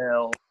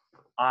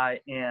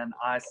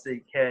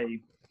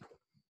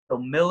 So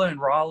Miller and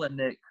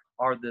Rollinick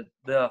are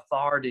the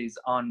authorities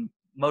on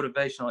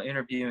motivational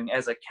interviewing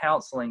as a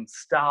counseling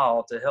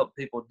style to help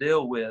people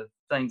deal with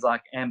things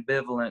like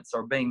ambivalence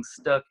or being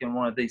stuck in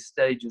one of these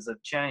stages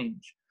of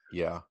change.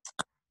 Yeah.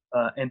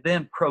 And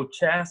then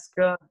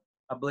Prochaska,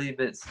 I believe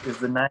is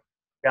the name of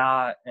the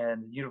guy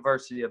at the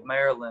University of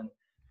Maryland,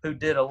 who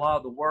did a lot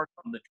of the work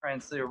on the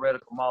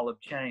trans-theoretical model of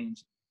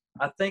change.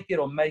 I think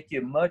it'll make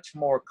you much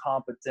more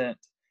competent.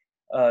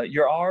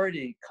 You're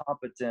already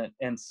competent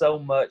in so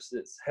much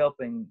that's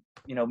helping,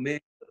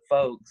 millions of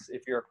folks.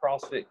 If you're a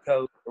CrossFit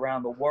coach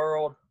around the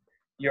world,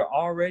 you're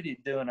already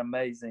doing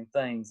amazing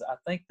things. I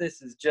think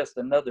this is just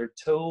another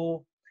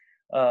tool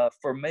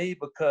for me,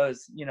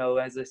 because,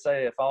 as they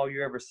say, if all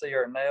you ever see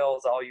are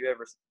nails, all you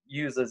ever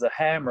use is a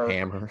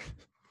hammer.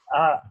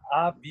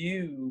 I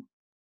view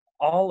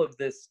all of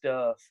this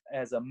stuff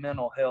as a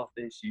mental health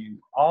issue,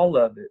 all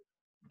of it.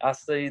 I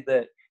see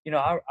that,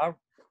 I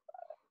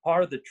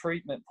part of the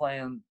treatment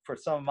plan for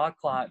some of my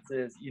clients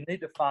is you need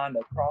to find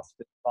a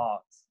CrossFit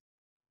box.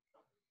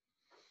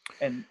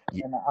 And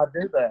I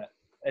do that.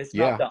 It's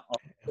not the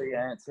only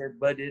answer,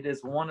 but it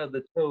is one of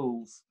the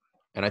tools.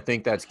 And I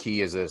think that's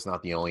key, is that it's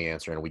not the only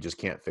answer, and we just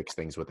can't fix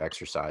things with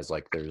exercise.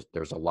 Like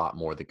there's a lot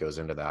more that goes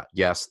into that.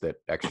 Yes, that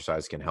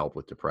exercise can help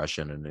with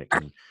depression, and it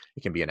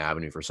can be an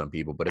avenue for some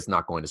people, but it's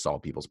not going to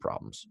solve people's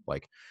problems.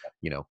 Like,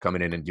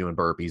 coming in and doing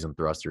burpees and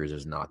thrusters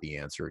is not the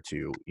answer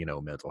to,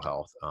 mental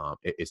health.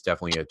 It's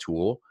definitely a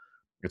tool.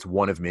 It's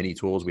one of many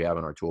tools we have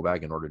in our tool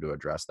bag in order to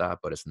address that,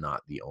 but it's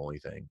not the only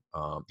thing.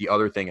 The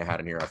other thing I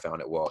had in here, I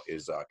found it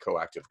is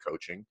coactive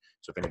coaching.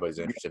 So if anybody's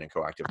interested in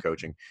coactive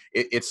coaching,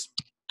 it's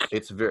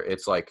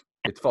like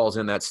it falls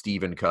in that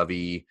Stephen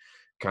Covey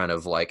kind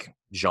of like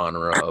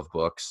genre of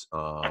books,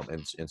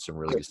 and some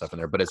really good stuff in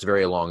there. But it's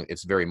very long.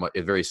 It's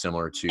very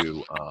similar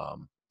to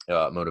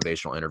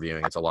motivational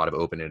interviewing. It's a lot of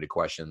open-ended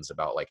questions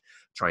about like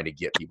trying to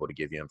get people to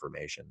give you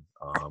information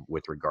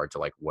with regard to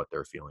like what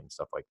they're feeling,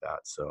 stuff like that.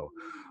 So,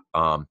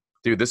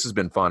 dude, this has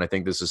been fun. I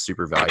think this is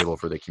super valuable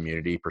for the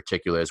community,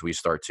 particularly as we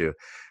start to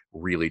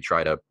really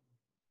try to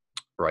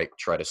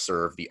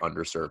serve the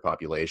underserved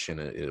population,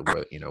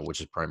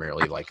 which is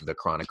primarily like the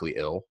chronically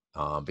ill,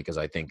 because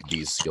I think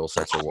these skill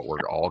sets are what we're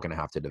all going to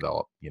have to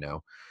develop,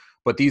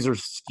 but these are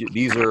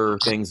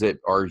things that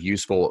are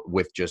useful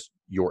with just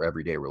your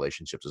everyday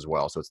relationships as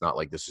well. So it's not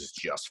like this is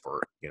just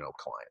for,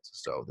 clients.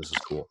 So this is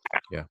cool.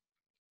 Yeah.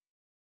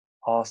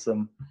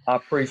 Awesome. I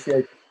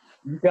appreciate it.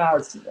 You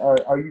guys,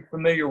 are you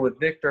familiar with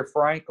Viktor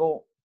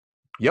Frankl?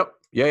 Yep.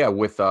 Yeah.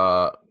 With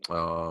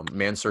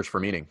Man's Search for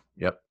Meaning.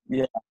 Yep.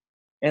 Yeah.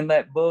 In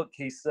that book,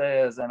 he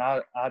says, and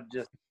I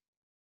just,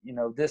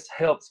 this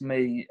helps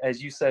me,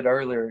 as you said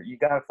earlier, you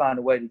got to find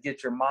a way to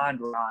get your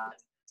mind right.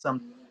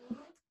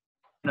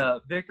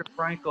 Viktor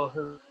Frankl,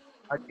 who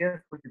I guess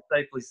we could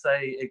safely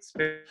say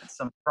experienced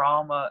some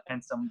trauma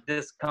and some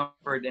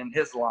discomfort in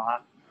his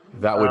life.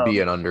 That would be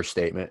an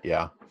understatement.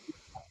 Yeah.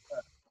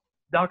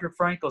 Dr.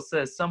 Frankl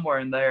says somewhere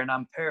in there, and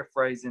I'm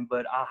paraphrasing,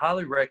 but I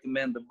highly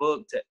recommend the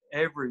book to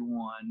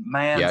everyone.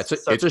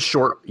 It's a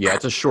short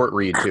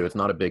read too. It's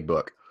not a big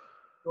book.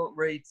 Short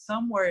read.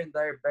 Somewhere in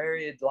there,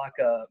 buried like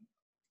a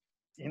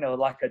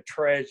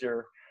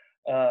treasure.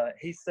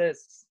 He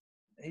says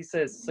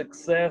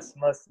success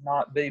must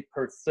not be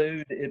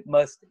pursued; it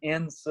must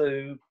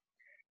ensue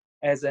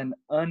as an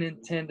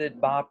unintended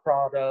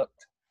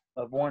byproduct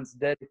of one's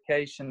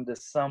dedication to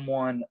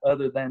someone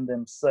other than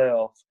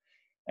themselves.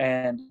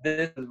 And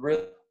this is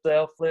really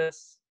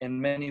selfless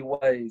in many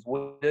ways.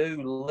 We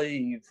do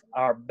leave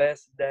our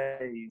best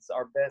days,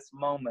 our best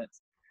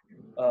moments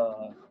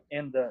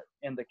in the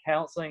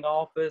counseling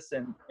office,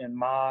 and in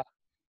my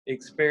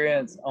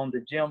experience on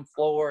the gym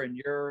floor, and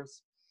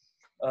yours,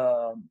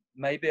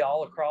 maybe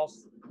all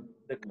across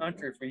the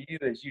country for you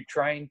as you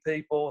train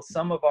people.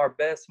 Some of our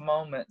best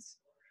moments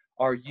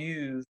are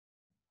used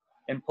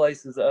in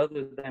places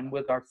other than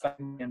with our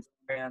family and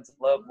friends and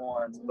loved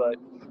ones, but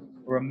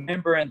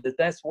remembering that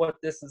that's what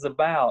this is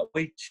about.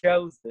 We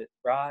chose it,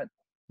 right?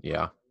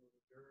 Yeah.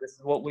 This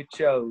is what we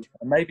chose.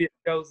 And maybe it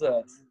chose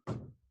us.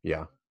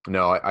 Yeah.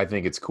 No, I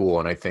think it's cool.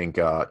 And I think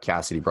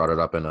Cassidy brought it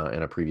up in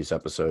a previous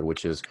episode,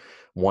 which is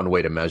one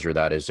way to measure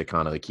that is to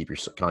kind of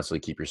constantly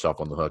keep yourself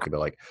on the hook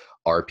about like,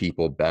 are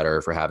people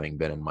better for having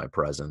been in my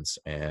presence?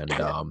 And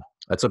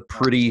that's a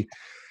pretty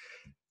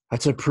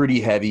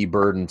heavy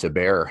burden to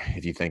bear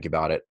if you think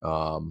about it.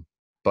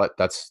 But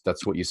that's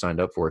what you signed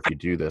up for if you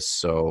do this.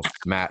 So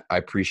Matt, I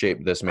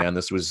appreciate this, man.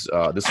 This was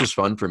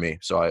fun for me.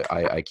 So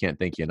I can't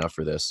thank you enough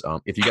for this.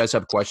 If you guys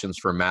have questions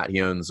for Matt,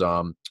 he owns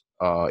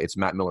it's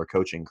Matt Miller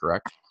Coaching,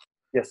 correct?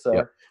 Yes, sir.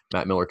 Yep.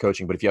 Matt Miller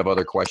Coaching. But if you have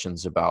other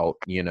questions about,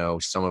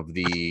 some of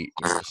the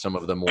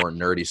more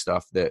nerdy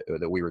stuff that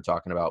we were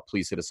talking about,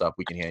 please hit us up.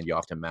 We can hand you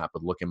off to Matt,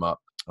 but look him up.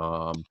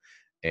 And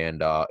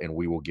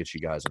we will get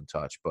you guys in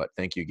touch. But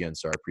thank you again,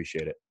 sir. I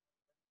appreciate it.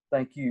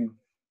 Thank you.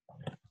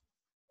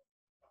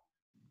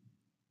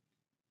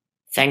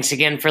 Thanks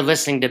again for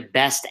listening to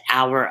Best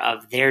Hour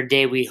of Their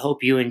Day. We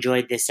hope you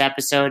enjoyed this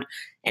episode.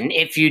 And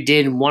if you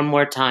did, one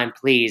more time,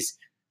 please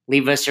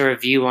leave us a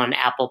review on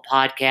Apple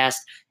Podcast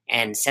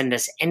and send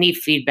us any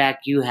feedback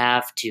you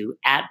have to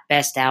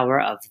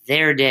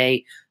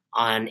 @besthouroftheirday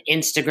on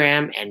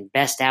Instagram and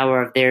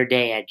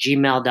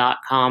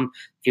besthouroftheirday@gmail.com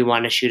if you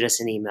want to shoot us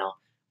an email.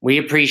 We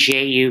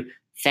appreciate you.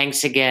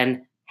 Thanks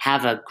again.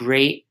 Have a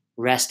great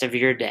rest of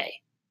your day.